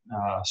quick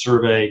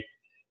survey.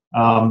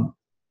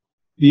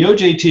 The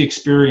OJT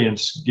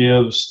experience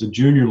gives the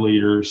junior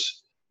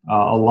leaders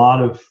a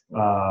lot of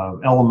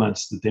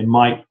elements that they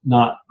might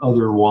not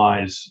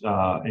otherwise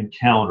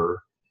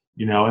encounter.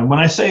 And when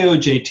I say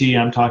OJT,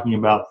 I'm talking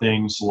about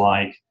things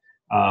like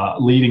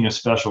leading a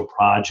special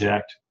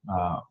project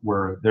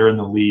where they're in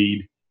the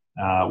lead,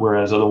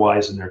 whereas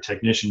otherwise in their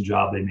technician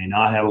job, they may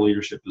not have a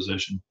leadership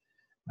position.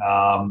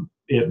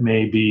 It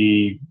may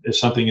be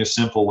something as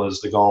simple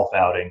as the golf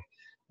outing,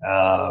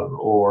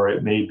 or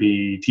it may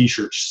be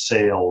t-shirt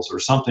sales or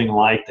something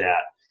like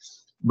that.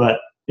 But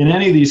in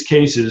any of these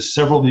cases,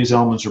 several of these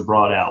elements are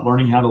brought out.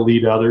 Learning how to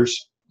lead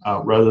others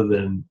rather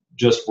than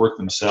just work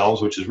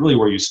themselves, which is really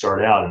where you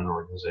start out in an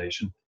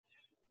organization.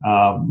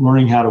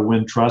 Learning how to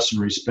win trust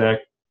and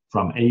respect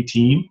from a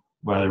team,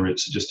 whether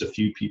it's just a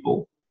few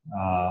people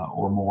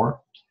or more.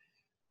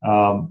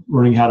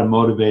 learning how to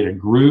motivate a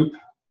group,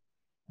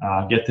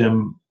 get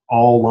them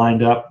all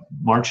lined up,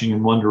 marching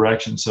in one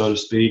direction, so to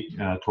speak,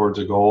 towards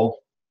a goal.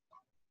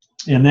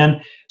 And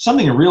then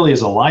something that really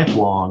is a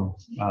lifelong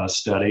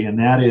study, and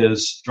that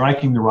is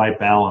striking the right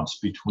balance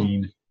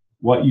between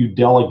what you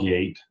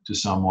delegate to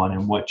someone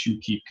and what you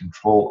keep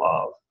control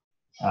of.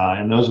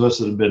 And those of us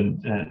that have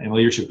been in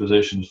leadership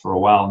positions for a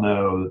while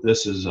know that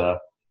this is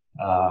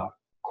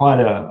quite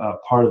a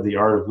part of the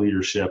art of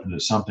leadership, and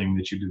it's something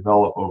that you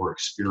develop over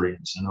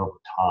experience and over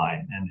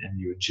time, and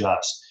you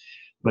adjust.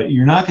 But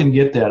you're not going to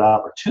get that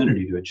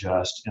opportunity to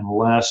adjust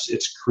unless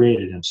it's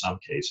created in some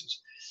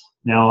cases.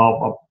 Now,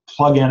 I'll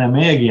plug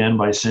NMA again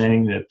by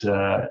saying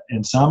that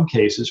in some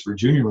cases for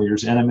junior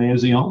leaders, NMA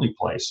is the only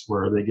place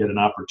where they get an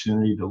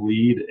opportunity to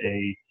lead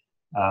a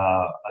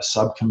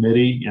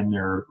subcommittee in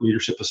their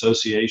leadership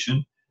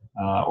association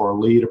or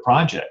lead a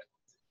project.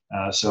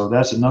 So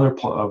that's another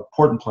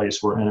important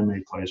place where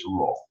NMA plays a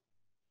role.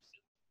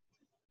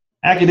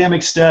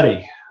 Academic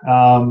study.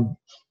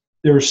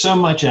 There's so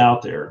much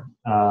out there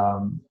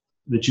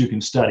that you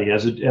can study.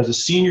 As a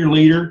senior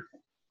leader,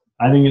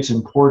 I think it's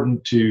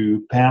important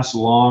to pass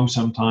along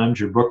sometimes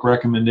your book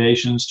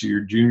recommendations to your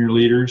junior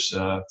leaders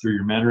through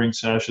your mentoring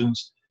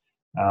sessions.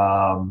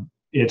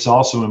 It's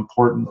also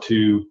important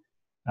to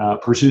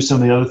pursue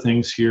some of the other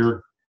things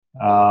here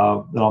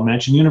that I'll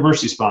mention.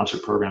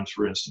 University-sponsored programs,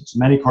 for instance.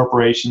 Many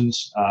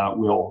corporations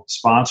will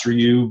sponsor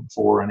you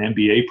for an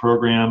MBA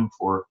program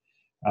for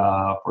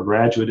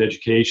graduate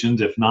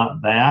educations. If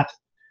not that,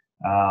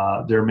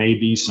 there may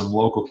be some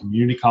local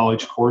community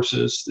college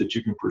courses that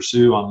you can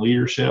pursue on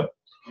leadership.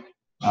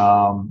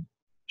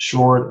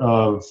 Short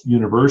of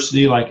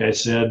university, like I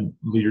said,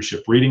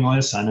 leadership reading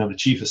lists. I know the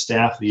Chief of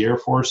Staff of the Air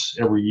Force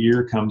every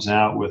year comes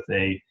out with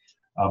a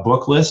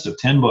book list of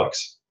 10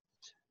 books.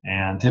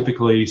 And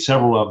typically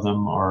several of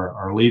them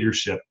are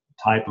leadership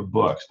type of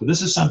books. But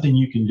this is something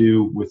you can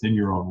do within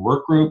your own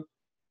work group,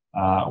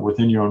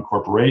 within your own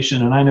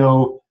corporation. And I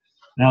know,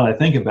 now that I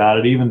think about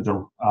it, even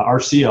the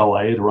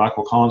RCLA, the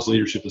Rockwell Collins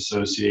Leadership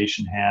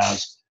Association,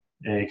 has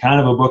a kind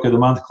of a book of the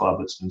month club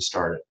that's been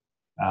started.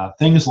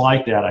 Things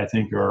like that, I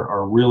think, are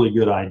a really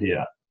good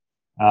idea.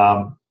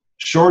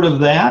 Short of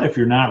that, if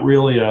you're not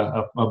really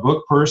a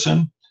book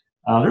person,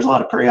 there's a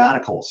lot of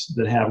periodicals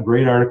that have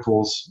great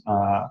articles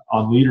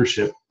on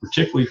leadership,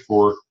 particularly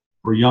for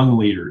young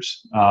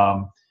leaders.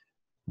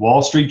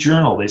 Wall Street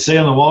Journal. They say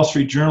on the Wall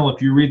Street Journal,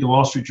 if you read the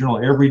Wall Street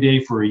Journal every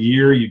day for a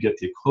year, you get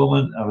the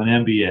equivalent of an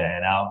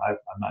MBA. Now,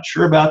 I'm not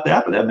sure about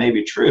that, but that may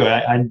be true.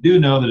 I do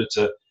know that it's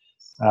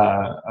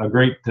a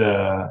great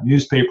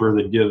newspaper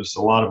that gives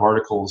a lot of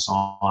articles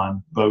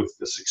on both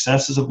the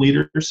successes of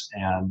leaders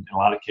and, in a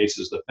lot of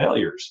cases, the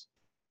failures.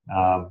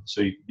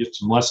 So you get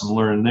some lesson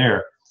learned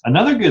there.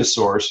 Another good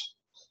source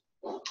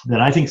that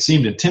I think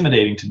seemed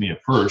intimidating to me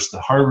at first, the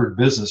Harvard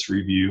Business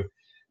Review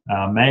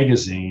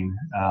magazine,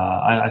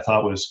 I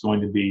thought was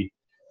going to be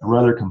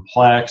rather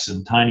complex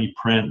and tiny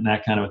print and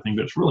that kind of a thing,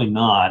 but it's really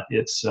not.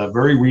 It's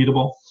very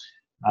readable.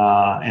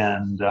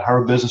 And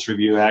Harvard Business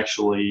Review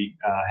actually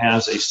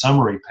has a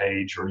summary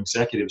page or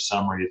executive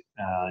summary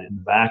in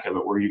the back of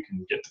it where you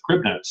can get the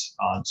crib notes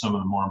on some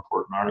of the more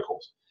important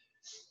articles.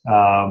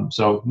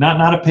 So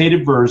not a paid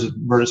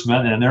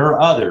advertisement, and there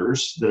are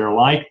others that are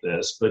like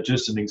this, but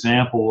just an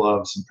example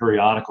of some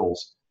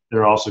periodicals that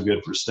are also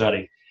good for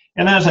study.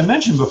 And as I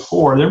mentioned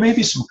before, there may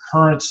be some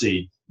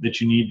currency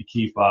that you need to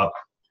keep up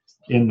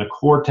in the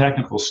core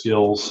technical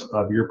skills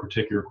of your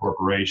particular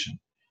corporation.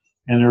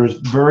 And there's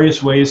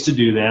various ways to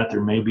do that.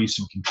 There may be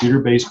some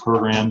computer-based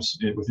programs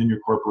within your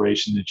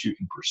corporation that you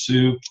can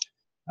pursue,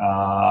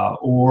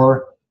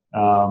 or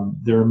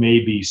there may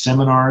be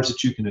seminars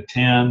that you can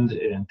attend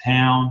in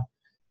town.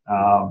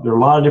 There are a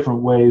lot of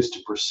different ways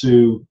to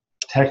pursue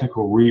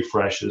technical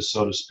refreshes,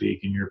 so to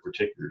speak, in your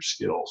particular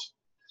skills.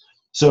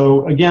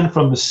 So again,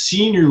 from the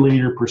senior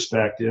leader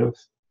perspective,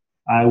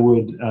 I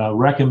would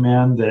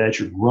recommend that as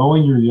you're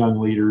growing your young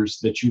leaders,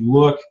 that you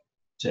look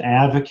to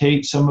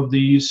advocate some of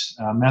these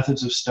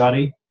methods of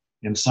study.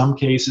 In some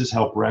cases,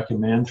 help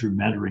recommend through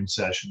mentoring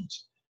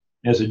sessions.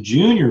 As a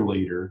junior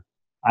leader,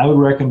 I would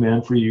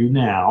recommend for you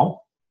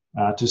now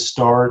to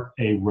start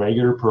a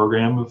regular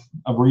program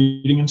of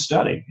reading and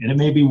study. And it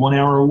may be 1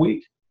 hour a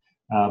week,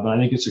 but I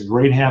think it's a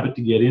great habit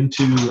to get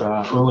into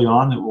early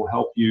on that will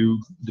help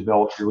you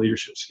develop your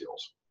leadership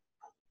skills.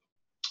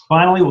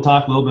 Finally, we'll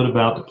talk a little bit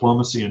about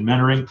diplomacy and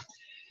mentoring.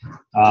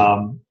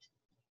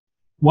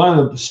 One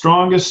of the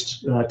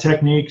strongest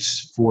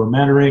techniques for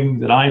mentoring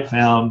that I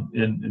found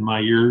in my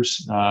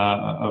years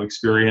of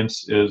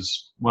experience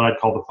is what I'd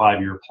call the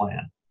 5-year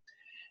plan.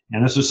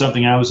 And this was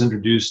something I was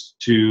introduced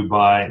to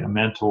by a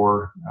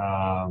mentor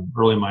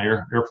early in my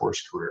Air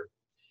Force career.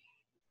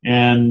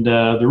 And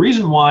the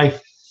reason why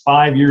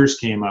 5 years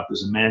came up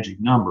as a magic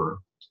number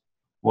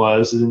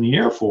was that in the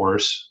Air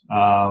Force,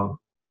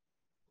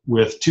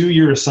 with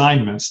 2-year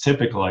assignments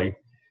typically,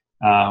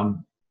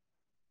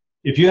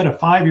 if you had a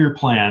 5-year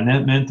plan,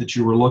 that meant that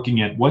you were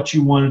looking at what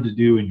you wanted to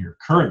do in your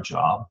current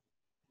job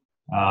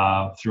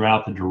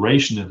throughout the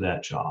duration of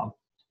that job.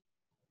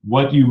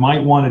 what you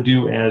might want to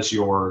do as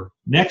your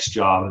next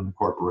job in the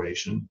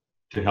corporation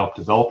to help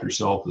develop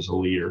yourself as a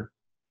leader.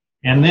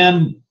 And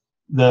then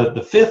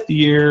the fifth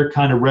year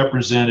kind of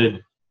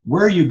represented,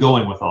 where are you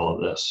going with all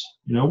of this?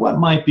 What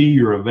might be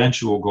your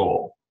eventual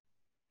goal?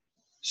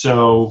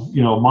 So,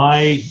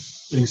 my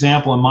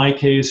example in my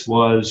case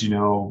was,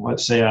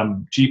 let's say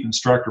I'm chief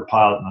instructor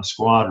pilot in a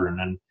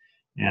squadron,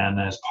 and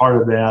as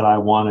part of that, I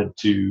wanted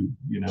to,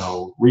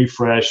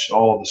 refresh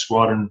all of the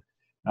squadron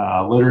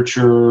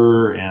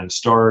literature and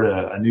start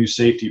a new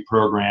safety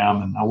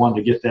program, and I wanted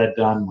to get that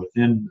done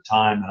within the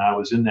time that I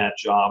was in that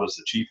job as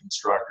the chief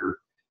instructor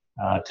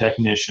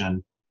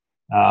technician.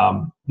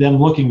 Then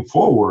looking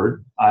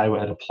forward, I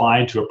had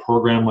applied to a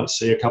program, let's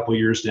say a couple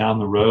years down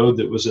the road,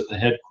 that was at the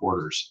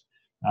headquarters,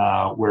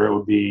 where it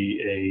would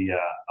be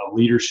a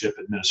leadership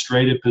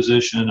administrative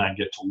position. I'd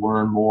get to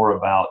learn more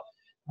about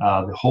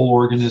the whole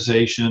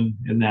organization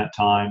in that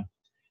time.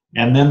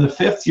 And then the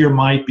fifth year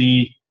might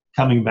be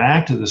coming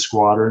back to the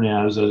squadron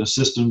as an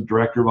assistant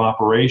director of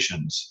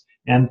operations.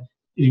 And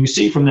you can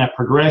see from that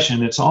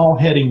progression, it's all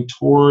heading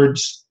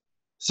towards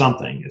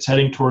something. It's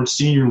heading towards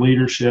senior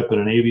leadership at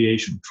an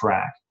aviation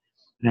track.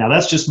 Now,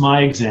 that's just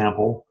my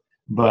example,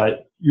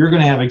 but you're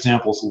going to have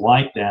examples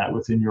like that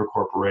within your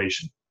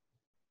corporation.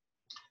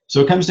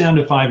 So it comes down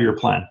to a 5-year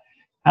plan.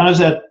 How does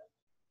that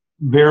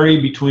vary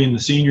between the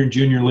senior and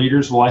junior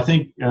leaders? Well, I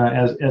think,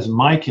 as in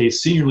my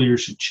case, senior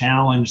leaders should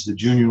challenge the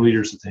junior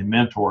leaders that they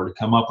mentor to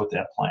come up with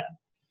that plan.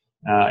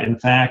 In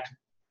fact,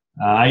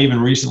 I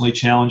even recently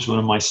challenged one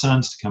of my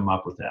sons to come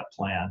up with that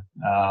plan.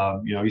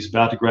 He's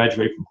about to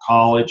graduate from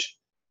college.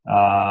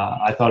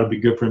 I thought it'd be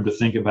good for him to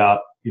think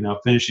about,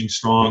 finishing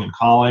strong in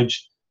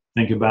college,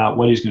 think about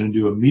what he's going to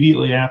do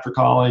immediately after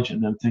college,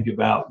 and then think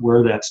about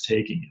where that's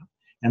taking him.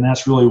 And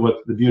that's really what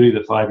the beauty of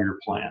the 5-year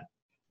plan.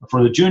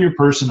 For the junior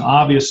person,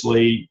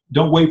 obviously,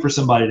 don't wait for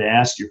somebody to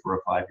ask you for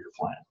a 5-year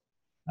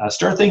plan.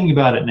 Start thinking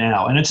about it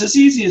now. And it's as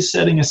easy as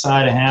setting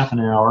aside a half an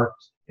hour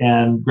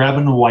and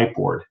grabbing a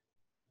whiteboard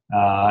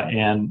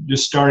and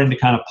just starting to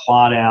kind of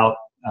plot out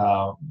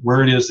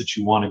where it is that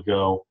you want to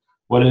go,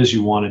 what it is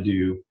you want to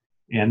do.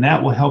 And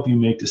that will help you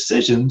make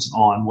decisions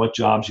on what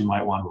jobs you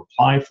might want to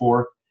apply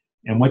for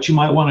and what you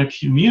might want to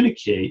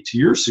communicate to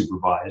your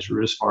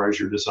supervisor as far as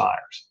your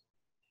desires.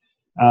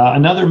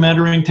 Another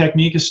mentoring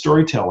technique is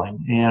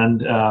storytelling,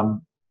 and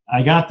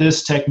I got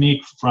this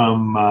technique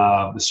from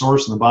the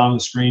source on the bottom of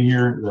the screen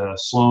here, the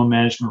Sloan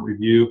Management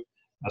Review,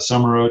 a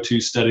summer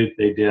 '02 study that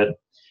they did.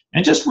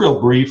 And just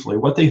real briefly,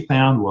 what they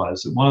found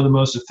was that one of the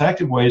most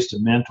effective ways to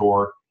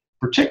mentor,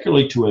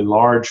 particularly to a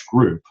large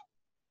group,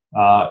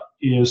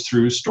 is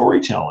through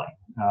storytelling.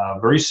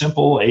 Very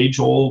simple,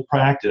 age-old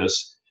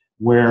practice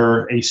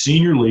where a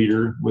senior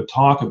leader would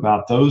talk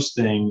about those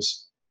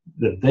things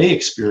that they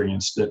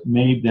experienced that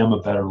made them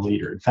a better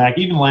leader. In fact,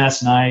 even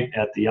last night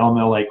at the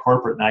LMLA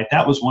corporate night,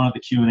 that was one of the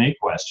Q&A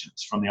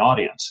questions from the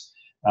audience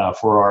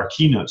for our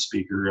keynote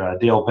speaker,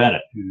 Dale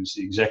Bennett, who's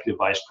the Executive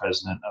Vice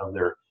President of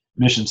their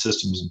Mission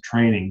Systems and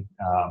Training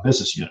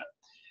business unit.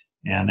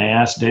 And they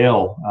asked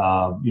Dale,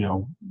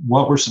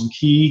 what were some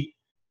key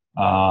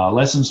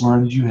lessons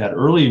learned that you had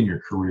early in your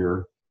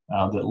career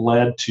that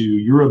led to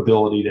your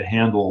ability to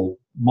handle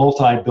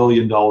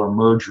multi-billion-dollar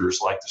mergers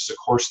like the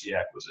Sikorsky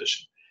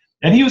acquisition?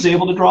 And he was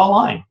able to draw a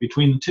line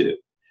between the two.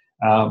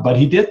 But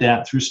he did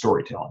that through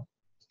storytelling.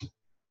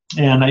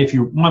 And if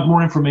you want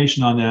more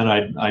information on that,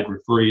 I'd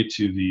refer you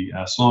to the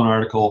Sloan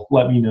article.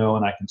 Let me know,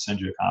 and I can send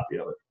you a copy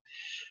of it.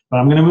 But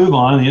I'm going to move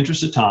on in the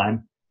interest of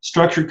time.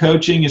 Structured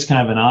coaching is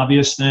kind of an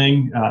obvious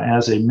thing.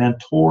 As a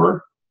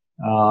mentor,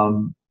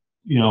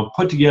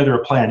 put together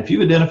a plan. If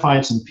you've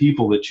identified some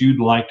people that you'd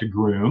like to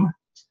groom,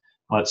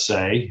 let's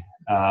say,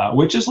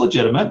 which is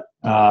legitimate,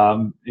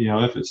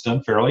 if it's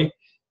done fairly,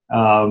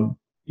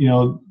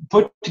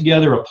 put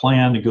together a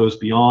plan that goes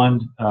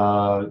beyond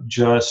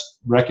just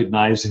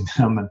recognizing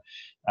them and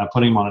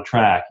putting them on a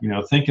track.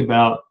 Think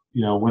about,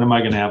 when am I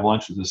going to have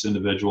lunch with this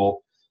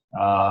individual?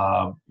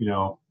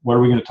 What are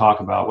we going to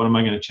talk about? What am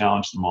I going to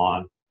challenge them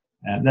on?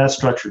 And that's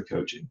structured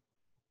coaching.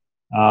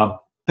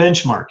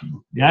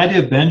 Benchmarking. The idea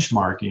of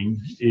benchmarking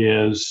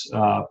is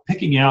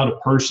picking out a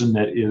person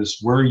that is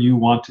where you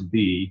want to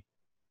be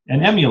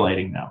and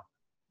emulating them.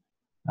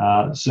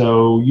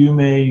 So it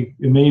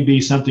may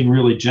be something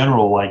really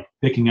general, like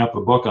picking up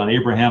a book on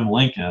Abraham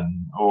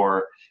Lincoln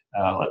or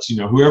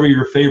whoever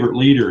your favorite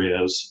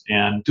leader is,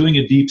 and doing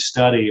a deep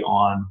study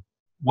on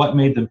what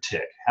made them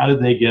tick. How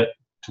did they get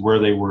to where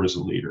they were as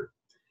a leader?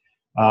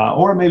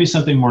 Or maybe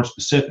something more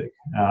specific,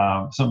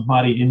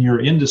 somebody in your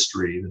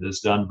industry that has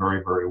done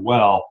very, very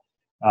well,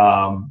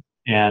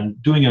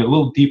 and doing a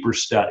little deeper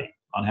study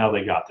on how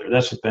they got there.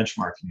 That's what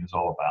benchmarking is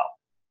all about.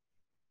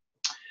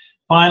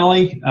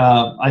 Finally,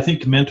 I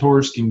think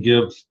mentors can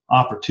give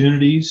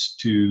opportunities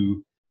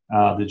to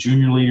the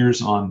junior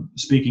leaders on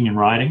speaking and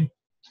writing.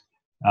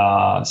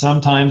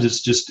 Sometimes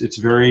it's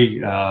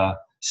very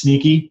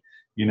sneaky,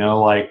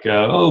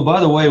 oh, by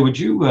the way, would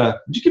you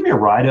give me a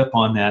write-up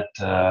on that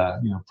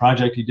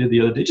project you did the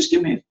other day? Just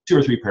give me 2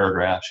 or 3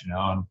 paragraphs,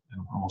 and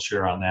we'll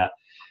share on that.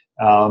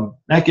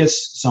 that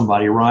gets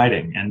somebody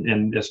writing.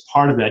 And as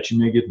part of that, you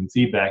may give them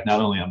feedback not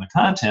only on the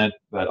content,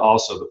 but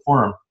also the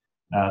forum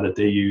that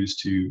they use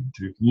to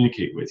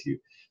communicate with you.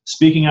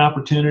 Speaking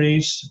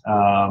opportunities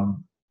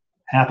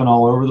happen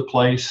all over the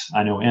place.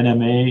 I know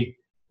NMA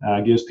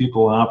gives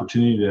people an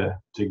opportunity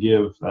to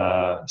give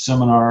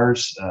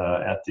seminars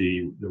at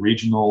the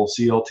regional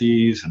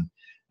CLTs, and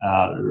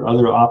there are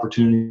other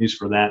opportunities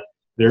for that.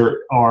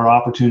 There are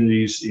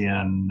opportunities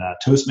in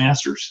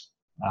Toastmasters.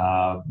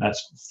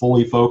 That's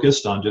fully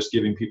focused on just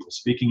giving people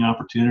speaking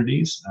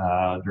opportunities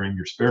during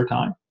your spare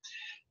time.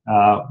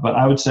 But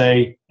I would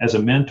say, as a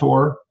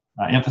mentor,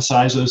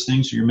 emphasize those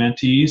things to your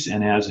mentees,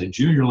 and as a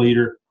junior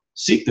leader,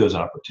 seek those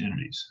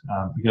opportunities,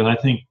 because I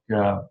think,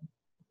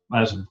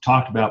 as we've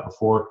talked about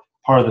before,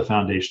 part of the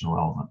foundational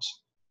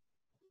elements.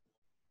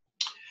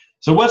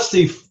 So what's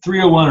the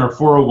 301 or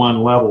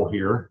 401 level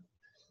here?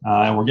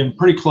 And we're getting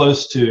pretty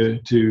close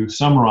to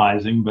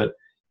summarizing, but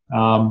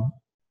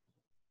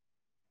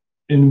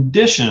in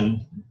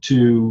addition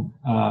to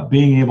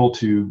being able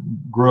to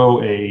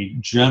grow a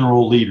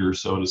general leader,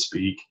 so to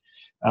speak,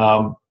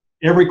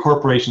 every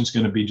corporation is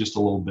going to be just a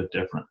little bit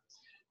different.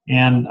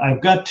 And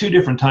I've got two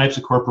different types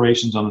of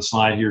corporations on the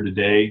slide here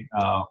today.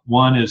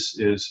 One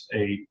is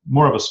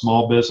more of a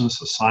small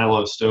business, a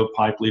silo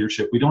stovepipe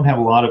leadership. We don't have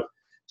a lot of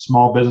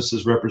small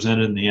businesses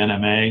represented in the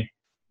NMA.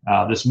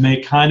 This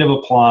may kind of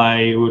apply,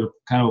 it would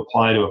kind of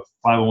apply to a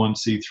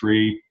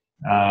 501c3,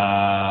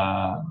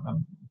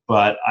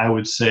 but I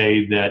would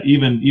say that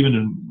even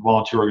in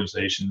volunteer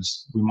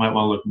organizations, we might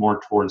want to look more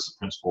towards the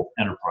principle of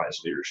enterprise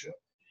leadership.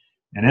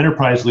 And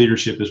enterprise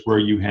leadership is where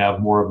you have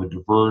more of a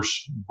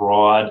diverse,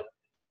 broad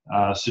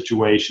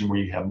situation where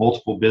you have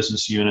multiple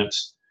business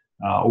units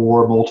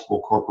or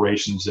multiple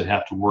corporations that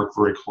have to work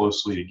very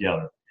closely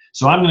together.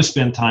 So I'm going to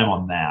spend time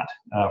on that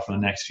for the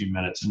next few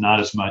minutes, and not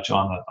as much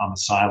on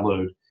the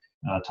siloed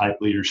type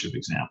leadership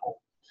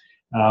example.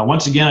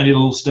 Once again, I did a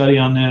little study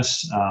on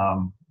this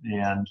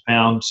and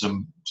found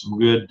some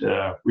good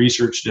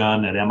research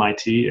done at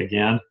MIT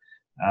again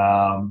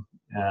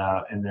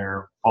in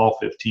their Fall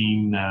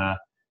 15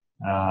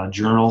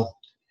 journal,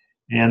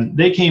 and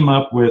they came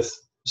up with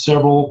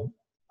several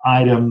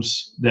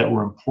items that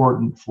were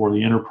important for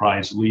the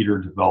enterprise leader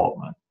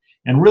development.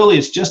 And really,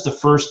 it's just the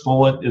first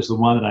bullet is the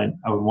one that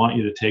I would want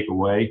you to take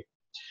away,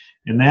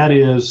 and that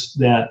is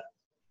that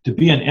to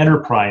be an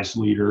enterprise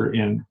leader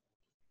in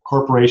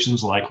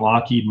corporations like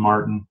Lockheed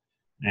Martin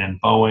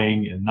and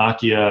Boeing and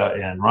Nokia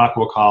and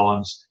Rockwell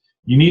Collins,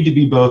 you need to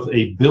be both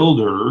a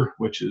builder,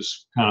 which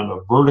is kind of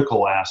a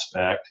vertical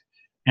aspect,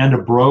 and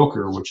a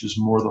broker, which is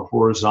more the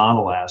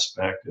horizontal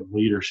aspect of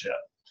leadership.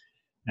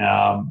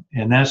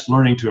 And that's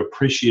learning to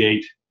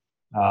appreciate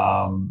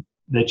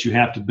that you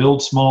have to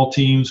build small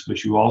teams,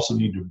 but you also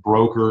need to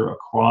broker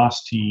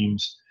across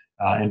teams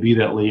and be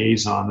that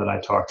liaison that I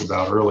talked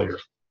about earlier.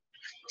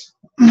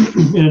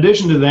 In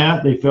addition to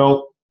that, they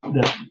felt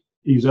that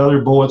these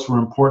other bullets were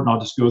important. I'll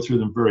just go through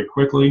them very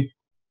quickly.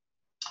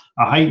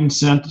 A heightened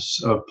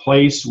sense of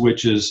place,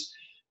 which is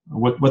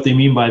what they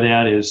mean by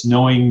that is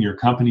knowing your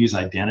company's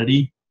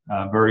identity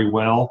very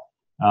well,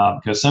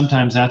 because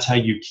sometimes that's how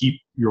you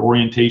keep your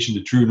orientation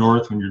to true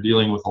north when you're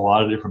dealing with a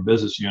lot of different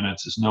business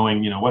units, is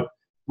knowing,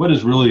 what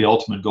is really the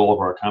ultimate goal of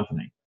our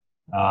company.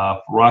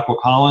 For Rockwell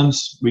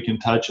Collins, we can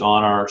touch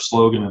on our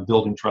slogan of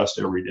building trust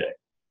every day.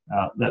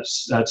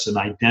 That's an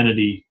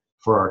identity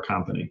for our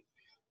company.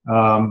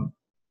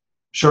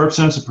 Sharp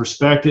sense of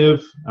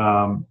perspective,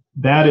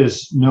 that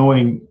is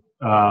knowing,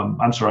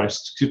 I'm sorry, I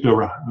skipped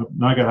over,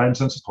 now I got heightened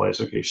sense of place.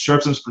 Okay,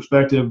 sharp sense of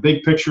perspective,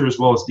 big picture as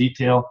well as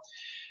detail.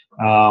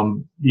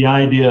 The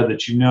idea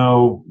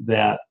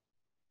that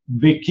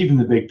that keeping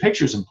the big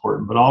picture is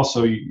important, but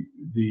also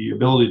the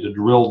ability to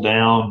drill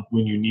down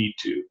when you need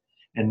to,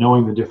 and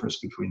knowing the difference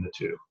between the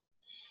two.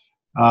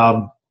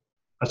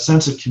 A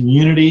sense of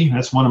community,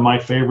 that's one of my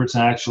favorites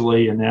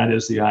actually, and that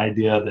is the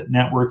idea that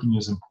networking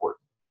is important.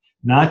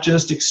 Not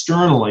just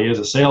externally as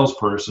a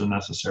salesperson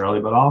necessarily,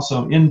 but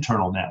also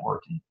internal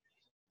networking.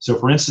 So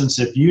for instance,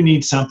 if you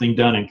need something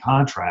done in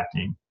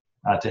contracting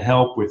to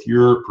help with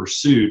your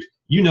pursuit,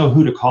 you know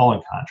who to call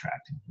in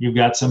contracting. You've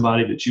got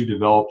somebody that you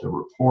developed a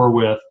rapport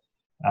with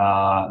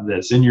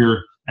that's in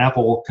your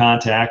Apple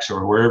contacts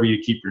or wherever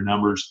you keep your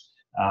numbers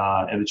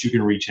and that you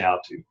can reach out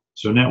to.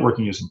 So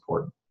networking is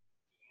important.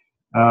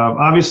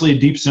 Obviously, a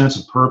deep sense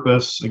of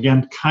purpose,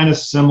 again, kind of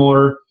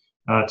similar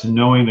to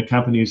knowing the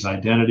company's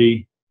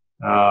identity,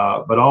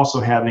 but also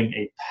having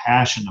a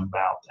passion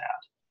about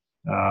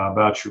that,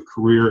 about your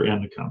career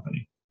and the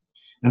company.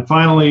 And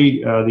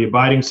finally, the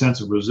abiding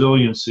sense of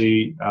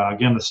resiliency.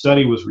 Again, the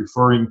study was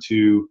referring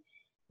to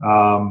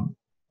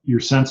your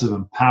sense of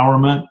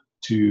empowerment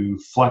to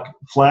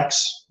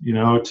flex,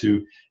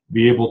 to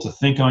be able to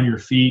think on your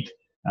feet,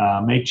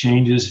 make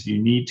changes if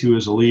you need to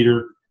as a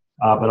leader,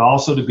 but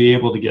also to be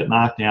able to get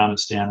knocked down and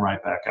stand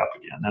right back up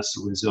again. That's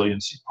the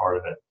resiliency part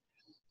of it.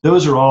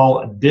 Those are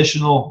all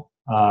additional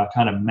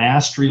kind of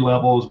mastery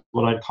levels,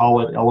 what I'd call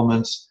it,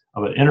 elements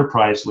of an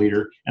enterprise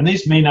leader. And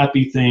these may not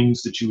be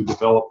things that you would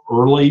develop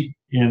early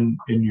in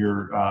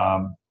your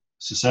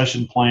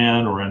succession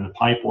plan or in the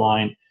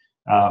pipeline,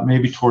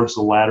 maybe towards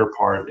the latter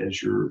part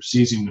as you're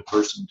seizing the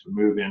person to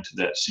move into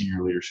that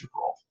senior leadership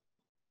role.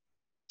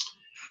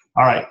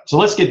 All right, so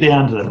let's get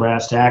down to the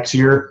brass tacks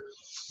here.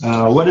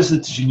 What is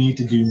it that you need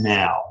to do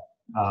now?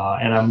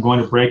 And I'm going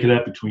to break it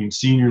up between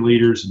senior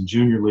leaders and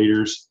junior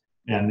leaders,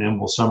 and then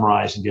we'll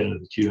summarize and get into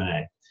the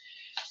Q&A.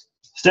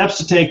 Steps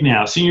to take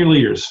now. Senior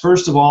leaders,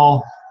 first of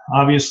all,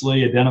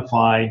 obviously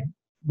identify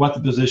what the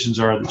positions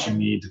are that you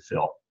need to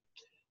fill.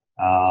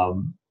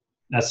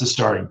 That's the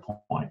starting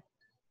point.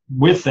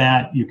 With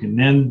that, you can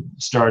then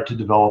start to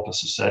develop a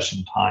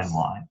succession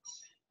timeline.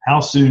 How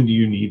soon do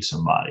you need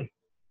somebody?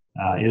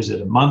 Is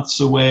it months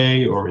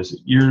away or is it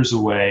years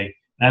away?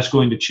 That's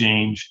going to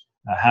change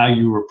how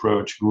you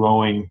approach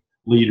growing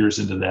leaders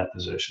into that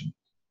position.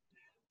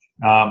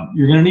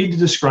 You're going to need to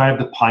describe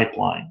the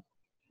pipeline.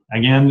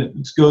 Again,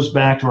 this goes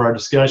back to our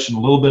discussion a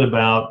little bit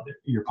about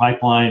your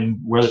pipeline,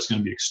 whether it's going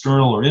to be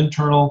external or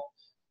internal,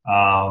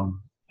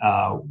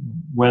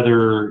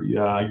 whether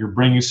you're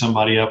bringing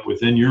somebody up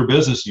within your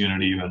business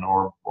unit even,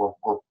 or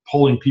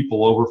pulling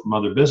people over from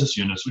other business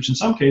units, which in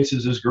some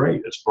cases is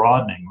great. It's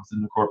broadening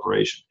within the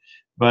corporation.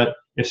 But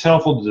it's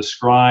helpful to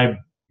describe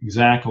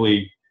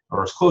exactly,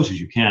 or as close as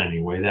you can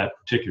anyway, that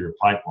particular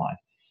pipeline.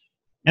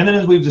 And then,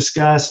 as we've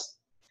discussed,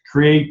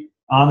 create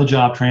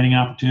on-the-job training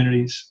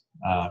opportunities,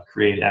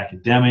 create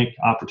academic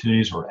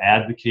opportunities or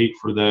advocate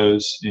for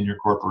those in your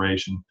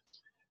corporation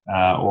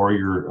or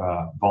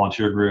your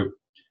volunteer group,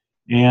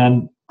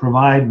 and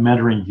provide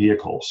mentoring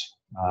vehicles,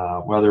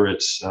 whether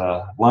it's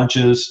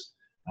lunches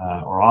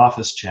or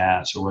office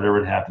chats or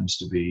whatever it happens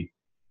to be.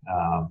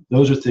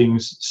 Those are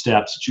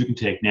steps that you can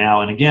take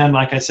now. And again,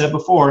 like I said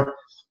before,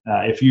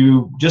 if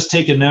you just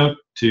take a note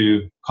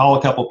to call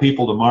a couple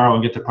people tomorrow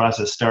and get the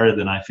process started,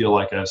 then I feel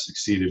like I've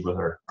succeeded with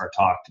our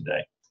talk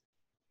today.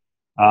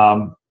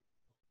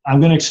 I'm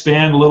going to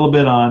expand a little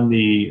bit on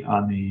the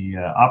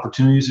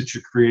opportunities that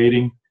you're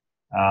creating.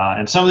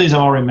 And some of these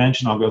I've already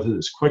mentioned. I'll go through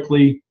this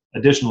quickly.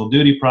 Additional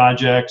duty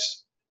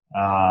projects,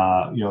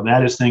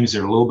 that is things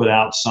that are a little bit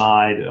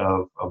outside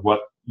of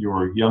what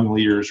your young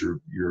leaders or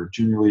your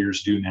junior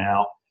leaders do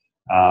now,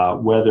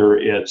 whether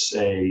it's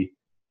a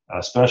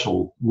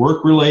special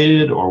work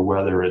related or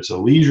whether it's a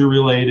leisure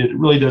related. It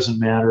really doesn't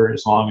matter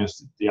as long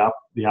as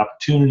the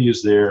opportunity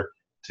is there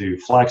to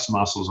flex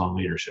muscles on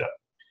leadership.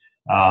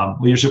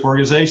 Leadership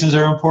organizations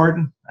are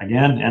important.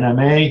 Again,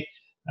 NMA,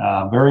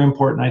 very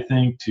important, I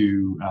think,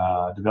 to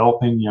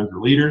developing younger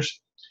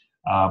leaders.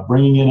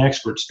 Bringing in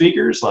expert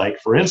speakers, like,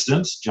 for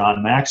instance,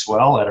 John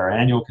Maxwell at our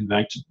annual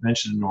convention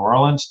in New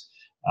Orleans,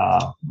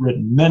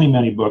 written many,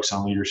 many books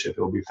on leadership.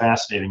 It will be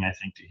fascinating, I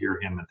think, to hear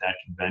him at that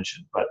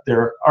convention. But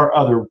there are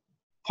other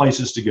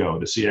places to go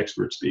to see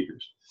expert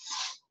speakers.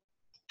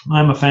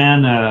 I'm a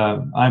fan.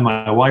 I and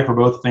my wife are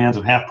both fans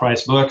of Half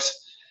Price Books.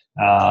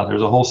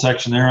 There's a whole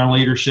section there on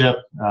leadership,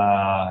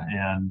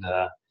 and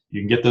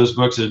you can get those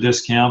books at a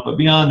discount. But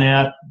beyond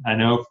that, I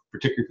know,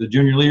 particularly for the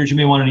junior leaders, you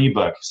may want an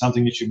ebook,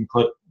 something that you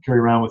can carry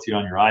around with you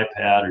on your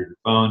iPad or your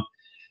phone.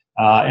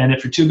 And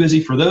if you're too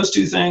busy for those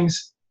two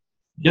things,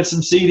 get some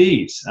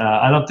CDs.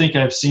 I don't think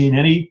I've seen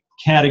any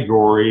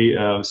category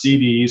of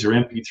CDs or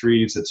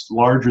MP3s that's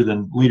larger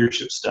than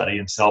leadership study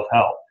and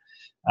self-help.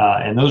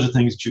 And those are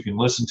things that you can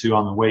listen to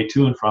on the way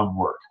to and from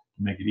work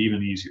to make it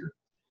even easier.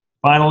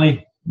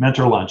 Finally,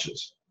 mentor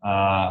lunches.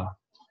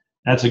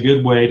 That's a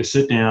good way to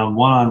sit down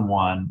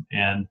one-on-one,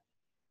 and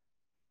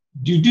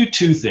you do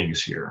two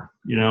things here.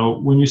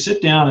 When you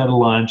sit down at a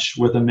lunch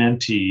with a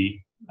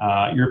mentee,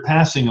 you're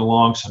passing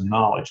along some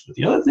knowledge. But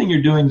the other thing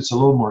you're doing that's a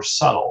little more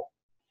subtle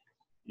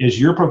is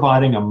you're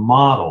providing a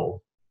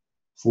model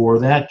for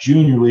that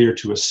junior leader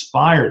to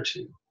aspire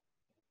to.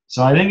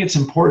 So I think it's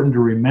important to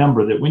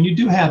remember that when you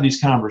do have these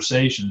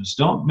conversations,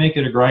 don't make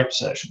it a gripe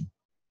session.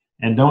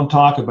 And don't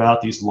talk about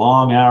these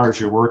long hours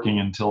you're working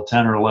until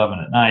 10 or 11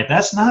 at night.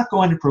 That's not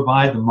going to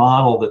provide the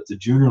model that the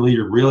junior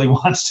leader really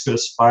wants to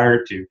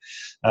aspire to,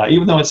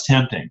 even though it's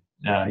tempting,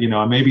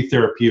 it may be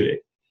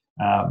therapeutic.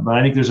 But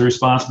I think there's a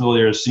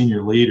responsibility as a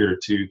senior leader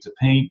to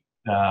paint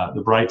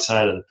the bright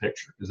side of the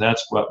picture, because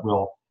that's what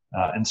will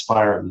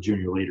inspire the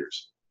junior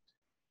leaders.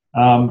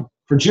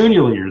 For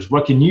junior leaders,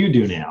 what can you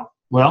do now?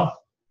 Well,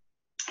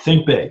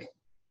 think big.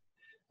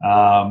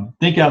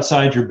 Think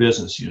outside your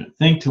business unit.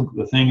 Think to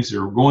the things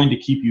that are going to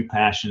keep you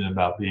passionate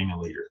about being a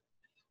leader.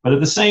 But at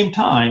the same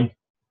time,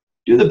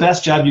 do the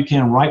best job you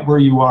can right where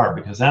you are,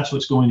 because that's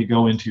what's going to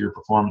go into your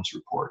performance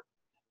report.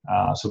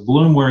 So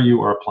bloom where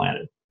you are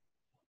planted.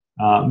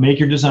 Make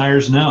your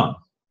desires known,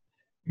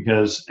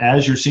 because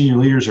as your senior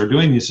leaders are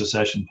doing these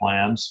succession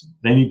plans,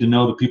 they need to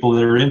know the people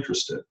that are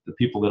interested, the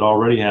people that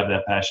already have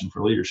that passion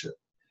for leadership.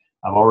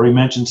 I've already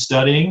mentioned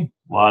studying,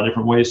 a lot of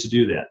different ways to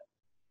do that.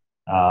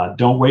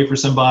 Don't wait for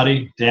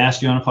somebody to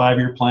ask you on a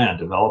 5-year plan.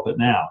 Develop it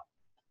now.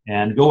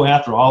 And go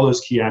after all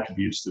those key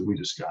attributes that we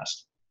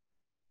discussed.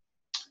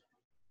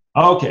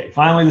 Okay,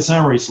 finally, the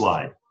summary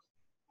slide.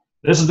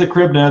 This is the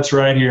crib notes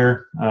right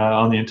here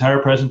on the entire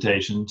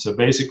presentation. So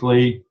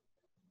basically,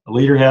 a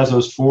leader has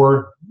those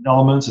 4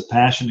 elements of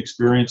passion,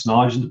 experience,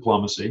 knowledge, and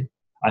diplomacy.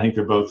 I think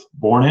they're both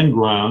born and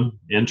grown,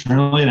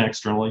 internally and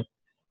externally.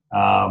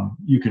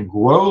 You can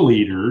grow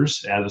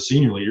leaders as a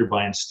senior leader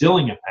by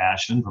instilling a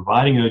passion,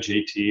 providing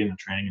OJT and the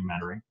training and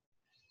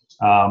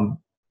mentoring.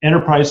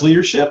 Enterprise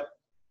leadership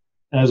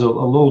as a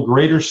little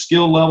greater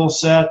skill level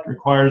set,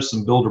 requires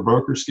some builder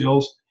broker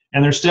skills.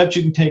 And there's steps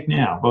you can take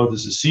now, both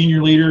as a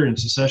senior leader in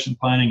succession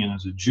planning and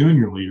as a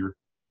junior leader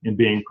in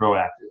being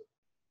proactive.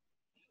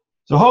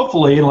 So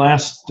hopefully, the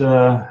last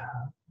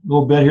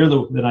little bit here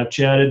that I've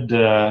chatted,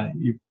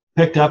 you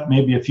picked up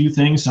maybe a few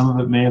things. Some of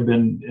it may have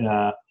been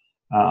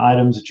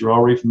items that you're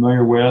already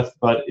familiar with,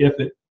 but if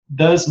it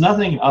does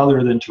nothing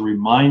other than to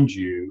remind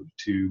you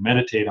to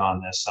meditate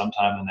on this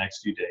sometime in the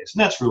next few days.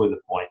 And that's really the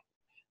point,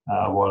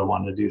 what I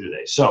wanted to do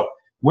today. So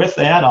with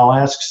that, I'll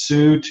ask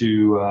Sue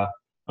to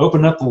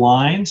open up the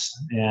lines,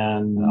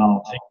 and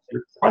I'll take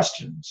your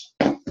questions.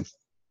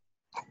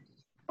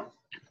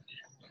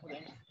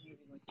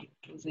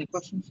 Any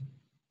questions?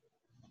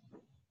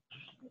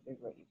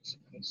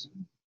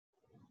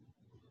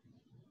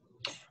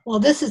 Well,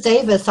 this is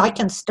Avis. I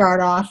can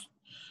start off.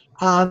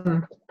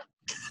 A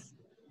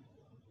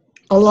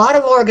lot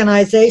of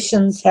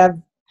organizations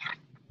have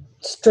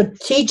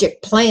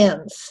strategic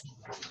plans,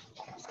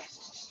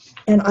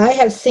 and I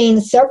have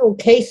seen several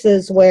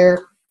cases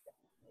where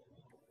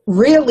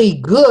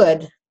really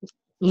good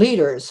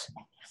leaders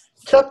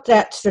took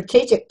that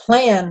strategic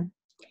plan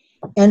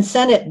and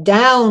sent it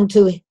down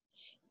to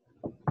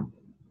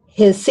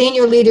his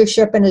senior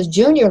leadership and his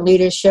junior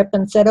leadership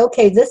and said,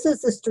 okay, this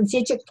is the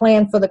strategic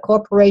plan for the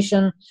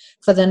corporation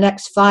for the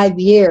next 5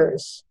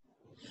 years.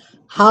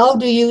 How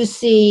do you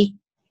see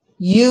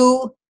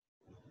you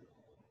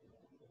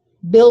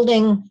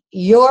building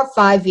your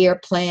 5-year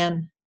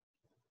plan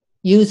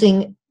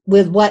using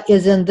with what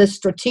is in this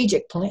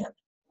strategic plan?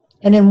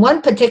 And in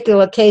one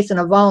particular case, in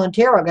a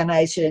volunteer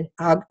organization,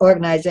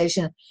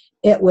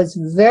 it was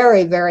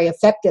very, very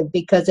effective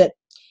because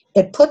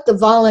it put the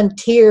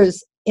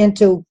volunteers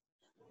into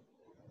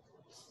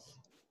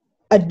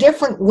a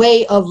different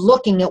way of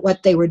looking at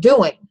what they were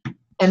doing.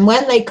 And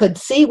when they could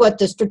see what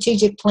the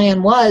strategic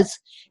plan was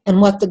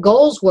and what the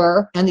goals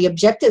were and the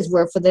objectives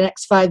were for the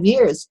next 5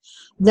 years,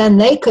 then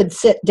they could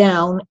sit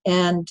down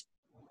and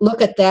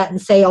look at that and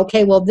say,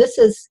 okay, well, this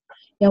is,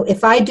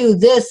 if I do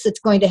this, it's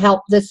going to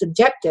help this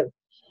objective.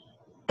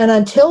 And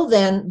until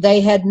then,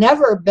 they had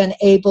never been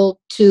able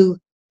to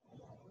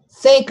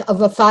think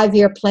of a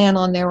 5-year plan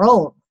on their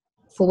own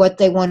for what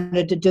they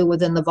wanted to do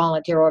within the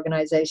volunteer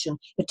organization.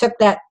 It took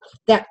that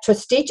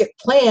strategic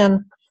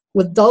plan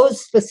with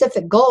those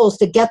specific goals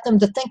to get them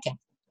to thinking.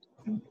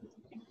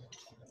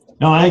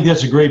 No, I think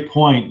that's a great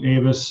point,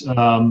 Avis.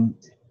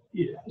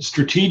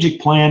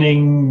 Strategic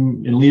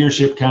planning and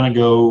leadership kind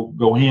of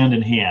go hand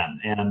in hand,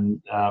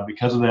 and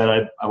because of that,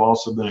 I've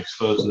also been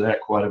exposed to that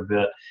quite a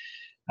bit.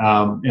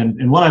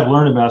 And what I've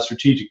learned about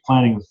strategic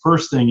planning, the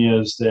first thing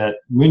is that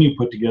when you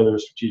put together a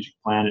strategic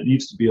plan, it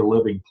needs to be a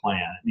living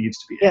plan. It needs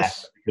to be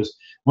active, because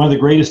one of the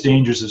greatest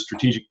dangers of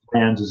strategic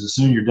plans is as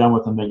soon as you're done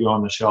with them, they go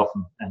on the shelf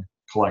and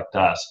collect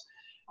dust.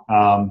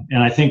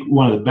 And I think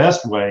one of the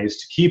best ways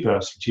to keep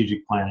a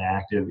strategic plan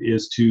active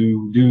is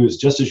to do is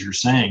just as you're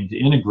saying, to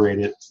integrate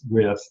it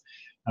with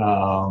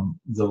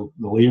the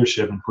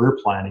leadership and career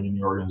planning in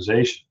the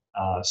organization,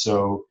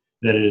 so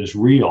that it is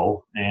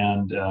real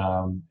and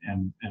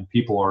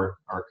people are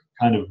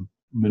kind of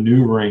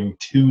maneuvering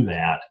to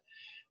that.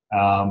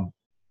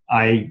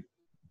 I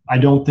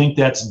don't think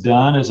that's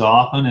done as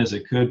often as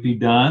it could be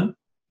done.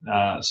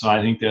 So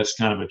I think that's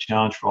kind of a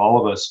challenge for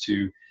all of us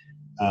to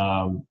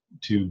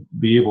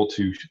be able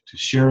to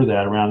share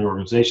that around the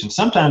organization.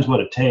 Sometimes what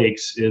it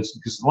takes is,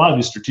 because a lot of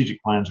these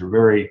strategic plans are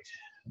very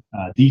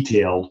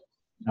detailed,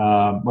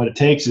 what it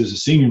takes is a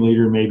senior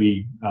leader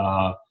maybe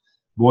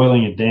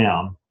boiling it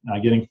down,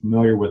 getting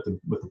familiar with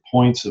the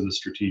points of the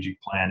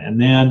strategic plan,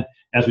 and then,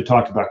 as we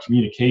talked about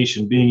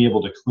communication, being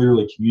able to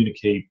clearly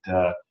communicate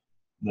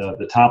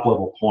the top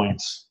level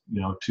points,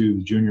 to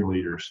the junior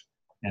leaders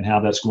and how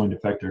that's going to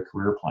affect their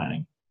career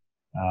planning.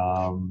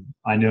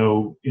 I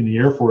know in the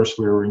Air Force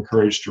we were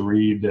encouraged to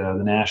read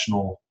the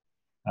National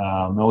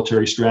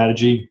Military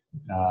Strategy,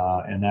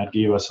 and that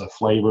gave us a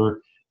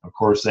flavor. Of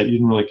course, that you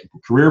didn't really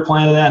career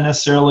plan to that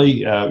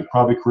necessarily.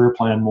 Probably career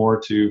plan more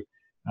to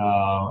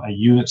a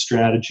unit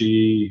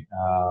strategy,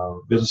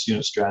 business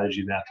unit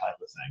strategy, that type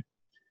of thing.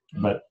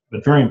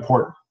 But very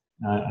important.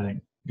 I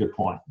think good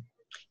point.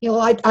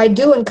 I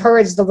do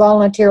encourage the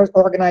volunteer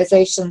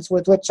organizations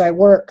with which I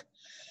work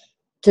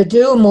to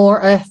do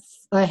more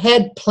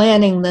ahead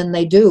planning than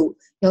they do.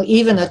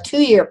 Even a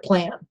 2-year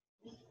plan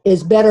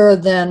is better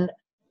than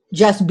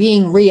just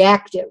being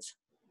reactive.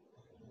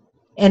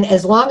 And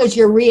as long as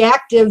you're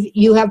reactive,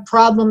 you have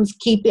problems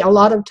keeping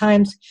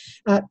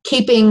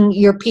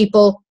your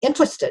people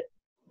interested.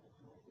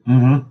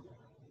 Mm-hmm.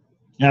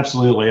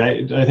 Absolutely.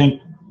 I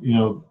think,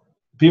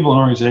 people in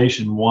an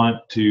organization want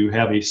to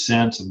have a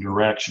sense of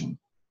direction.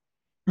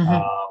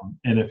 Mm-hmm.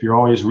 And if you're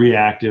always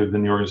reactive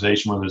in the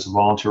organization, whether it's a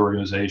volunteer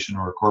organization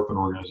or a corporate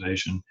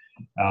organization,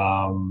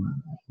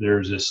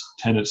 there's this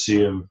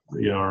tendency of,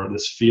 or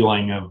this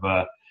feeling of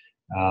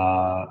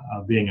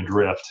being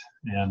adrift,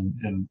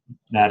 and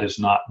that is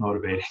not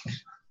motivating.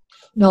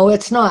 No,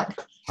 it's not.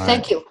 All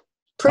Thank right. you.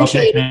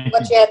 Appreciate Thank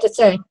what you. you had to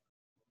say.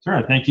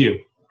 Sure, thank you.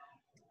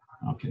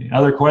 Okay,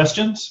 other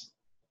questions?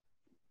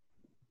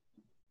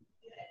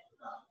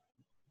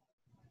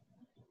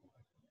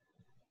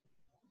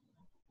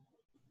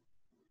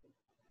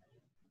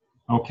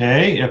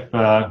 Okay, if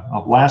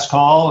last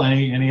call,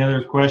 any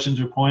other questions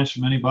or points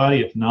from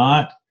anybody? If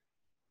not,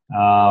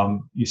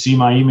 you see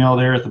my email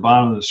there at the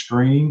bottom of the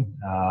screen.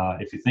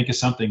 If you think of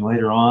something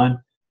later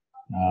on,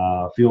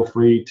 feel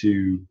free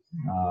to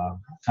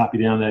copy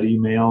down that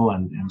email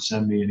and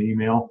send me an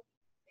email.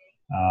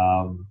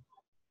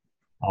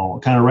 I'll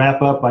kind of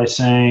wrap up by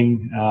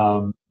saying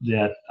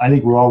that I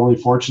think we're all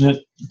really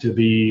fortunate to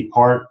be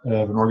part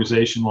of an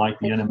organization like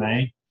the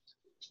NMA.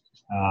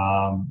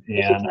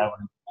 And I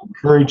would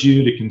encourage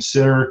you to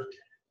consider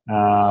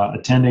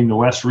attending the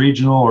West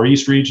Regional or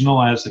East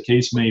Regional, as the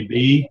case may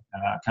be,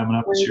 coming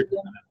up this year.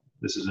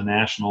 This is a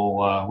national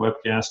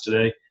webcast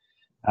today.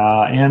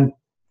 And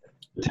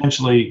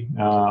potentially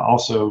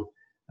also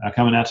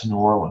coming out to New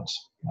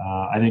Orleans.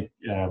 I think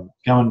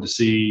coming to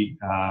see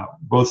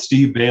both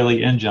Steve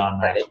Bailey and John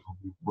Maxwell will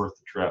be worth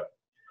the trip.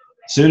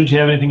 Sue, did you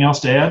have anything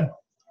else to add?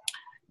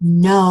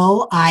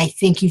 No, I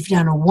think you've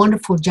done a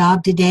wonderful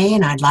job today,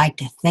 and I'd like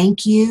to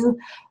thank you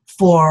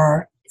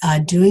for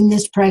doing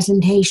this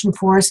presentation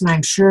for us. And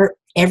I'm sure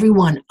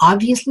everyone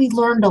obviously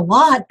learned a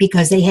lot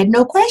because they had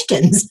no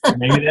questions.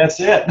 Maybe that's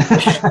it.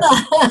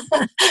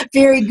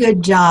 Very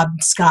good job,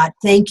 Scott.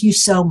 Thank you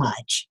so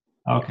much.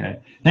 Okay.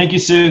 Thank you,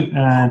 Sue.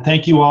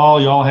 Thank you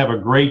all. You all have a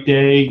great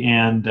day.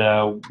 And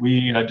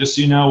we, just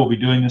so you know, we'll be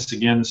doing this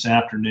again this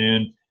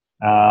afternoon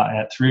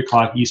at 3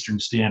 o'clock Eastern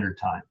Standard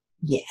Time.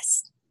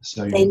 Yes.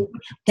 So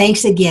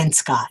Thanks again,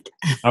 Scott.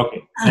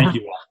 okay. Thank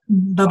you all.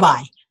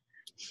 Bye-bye.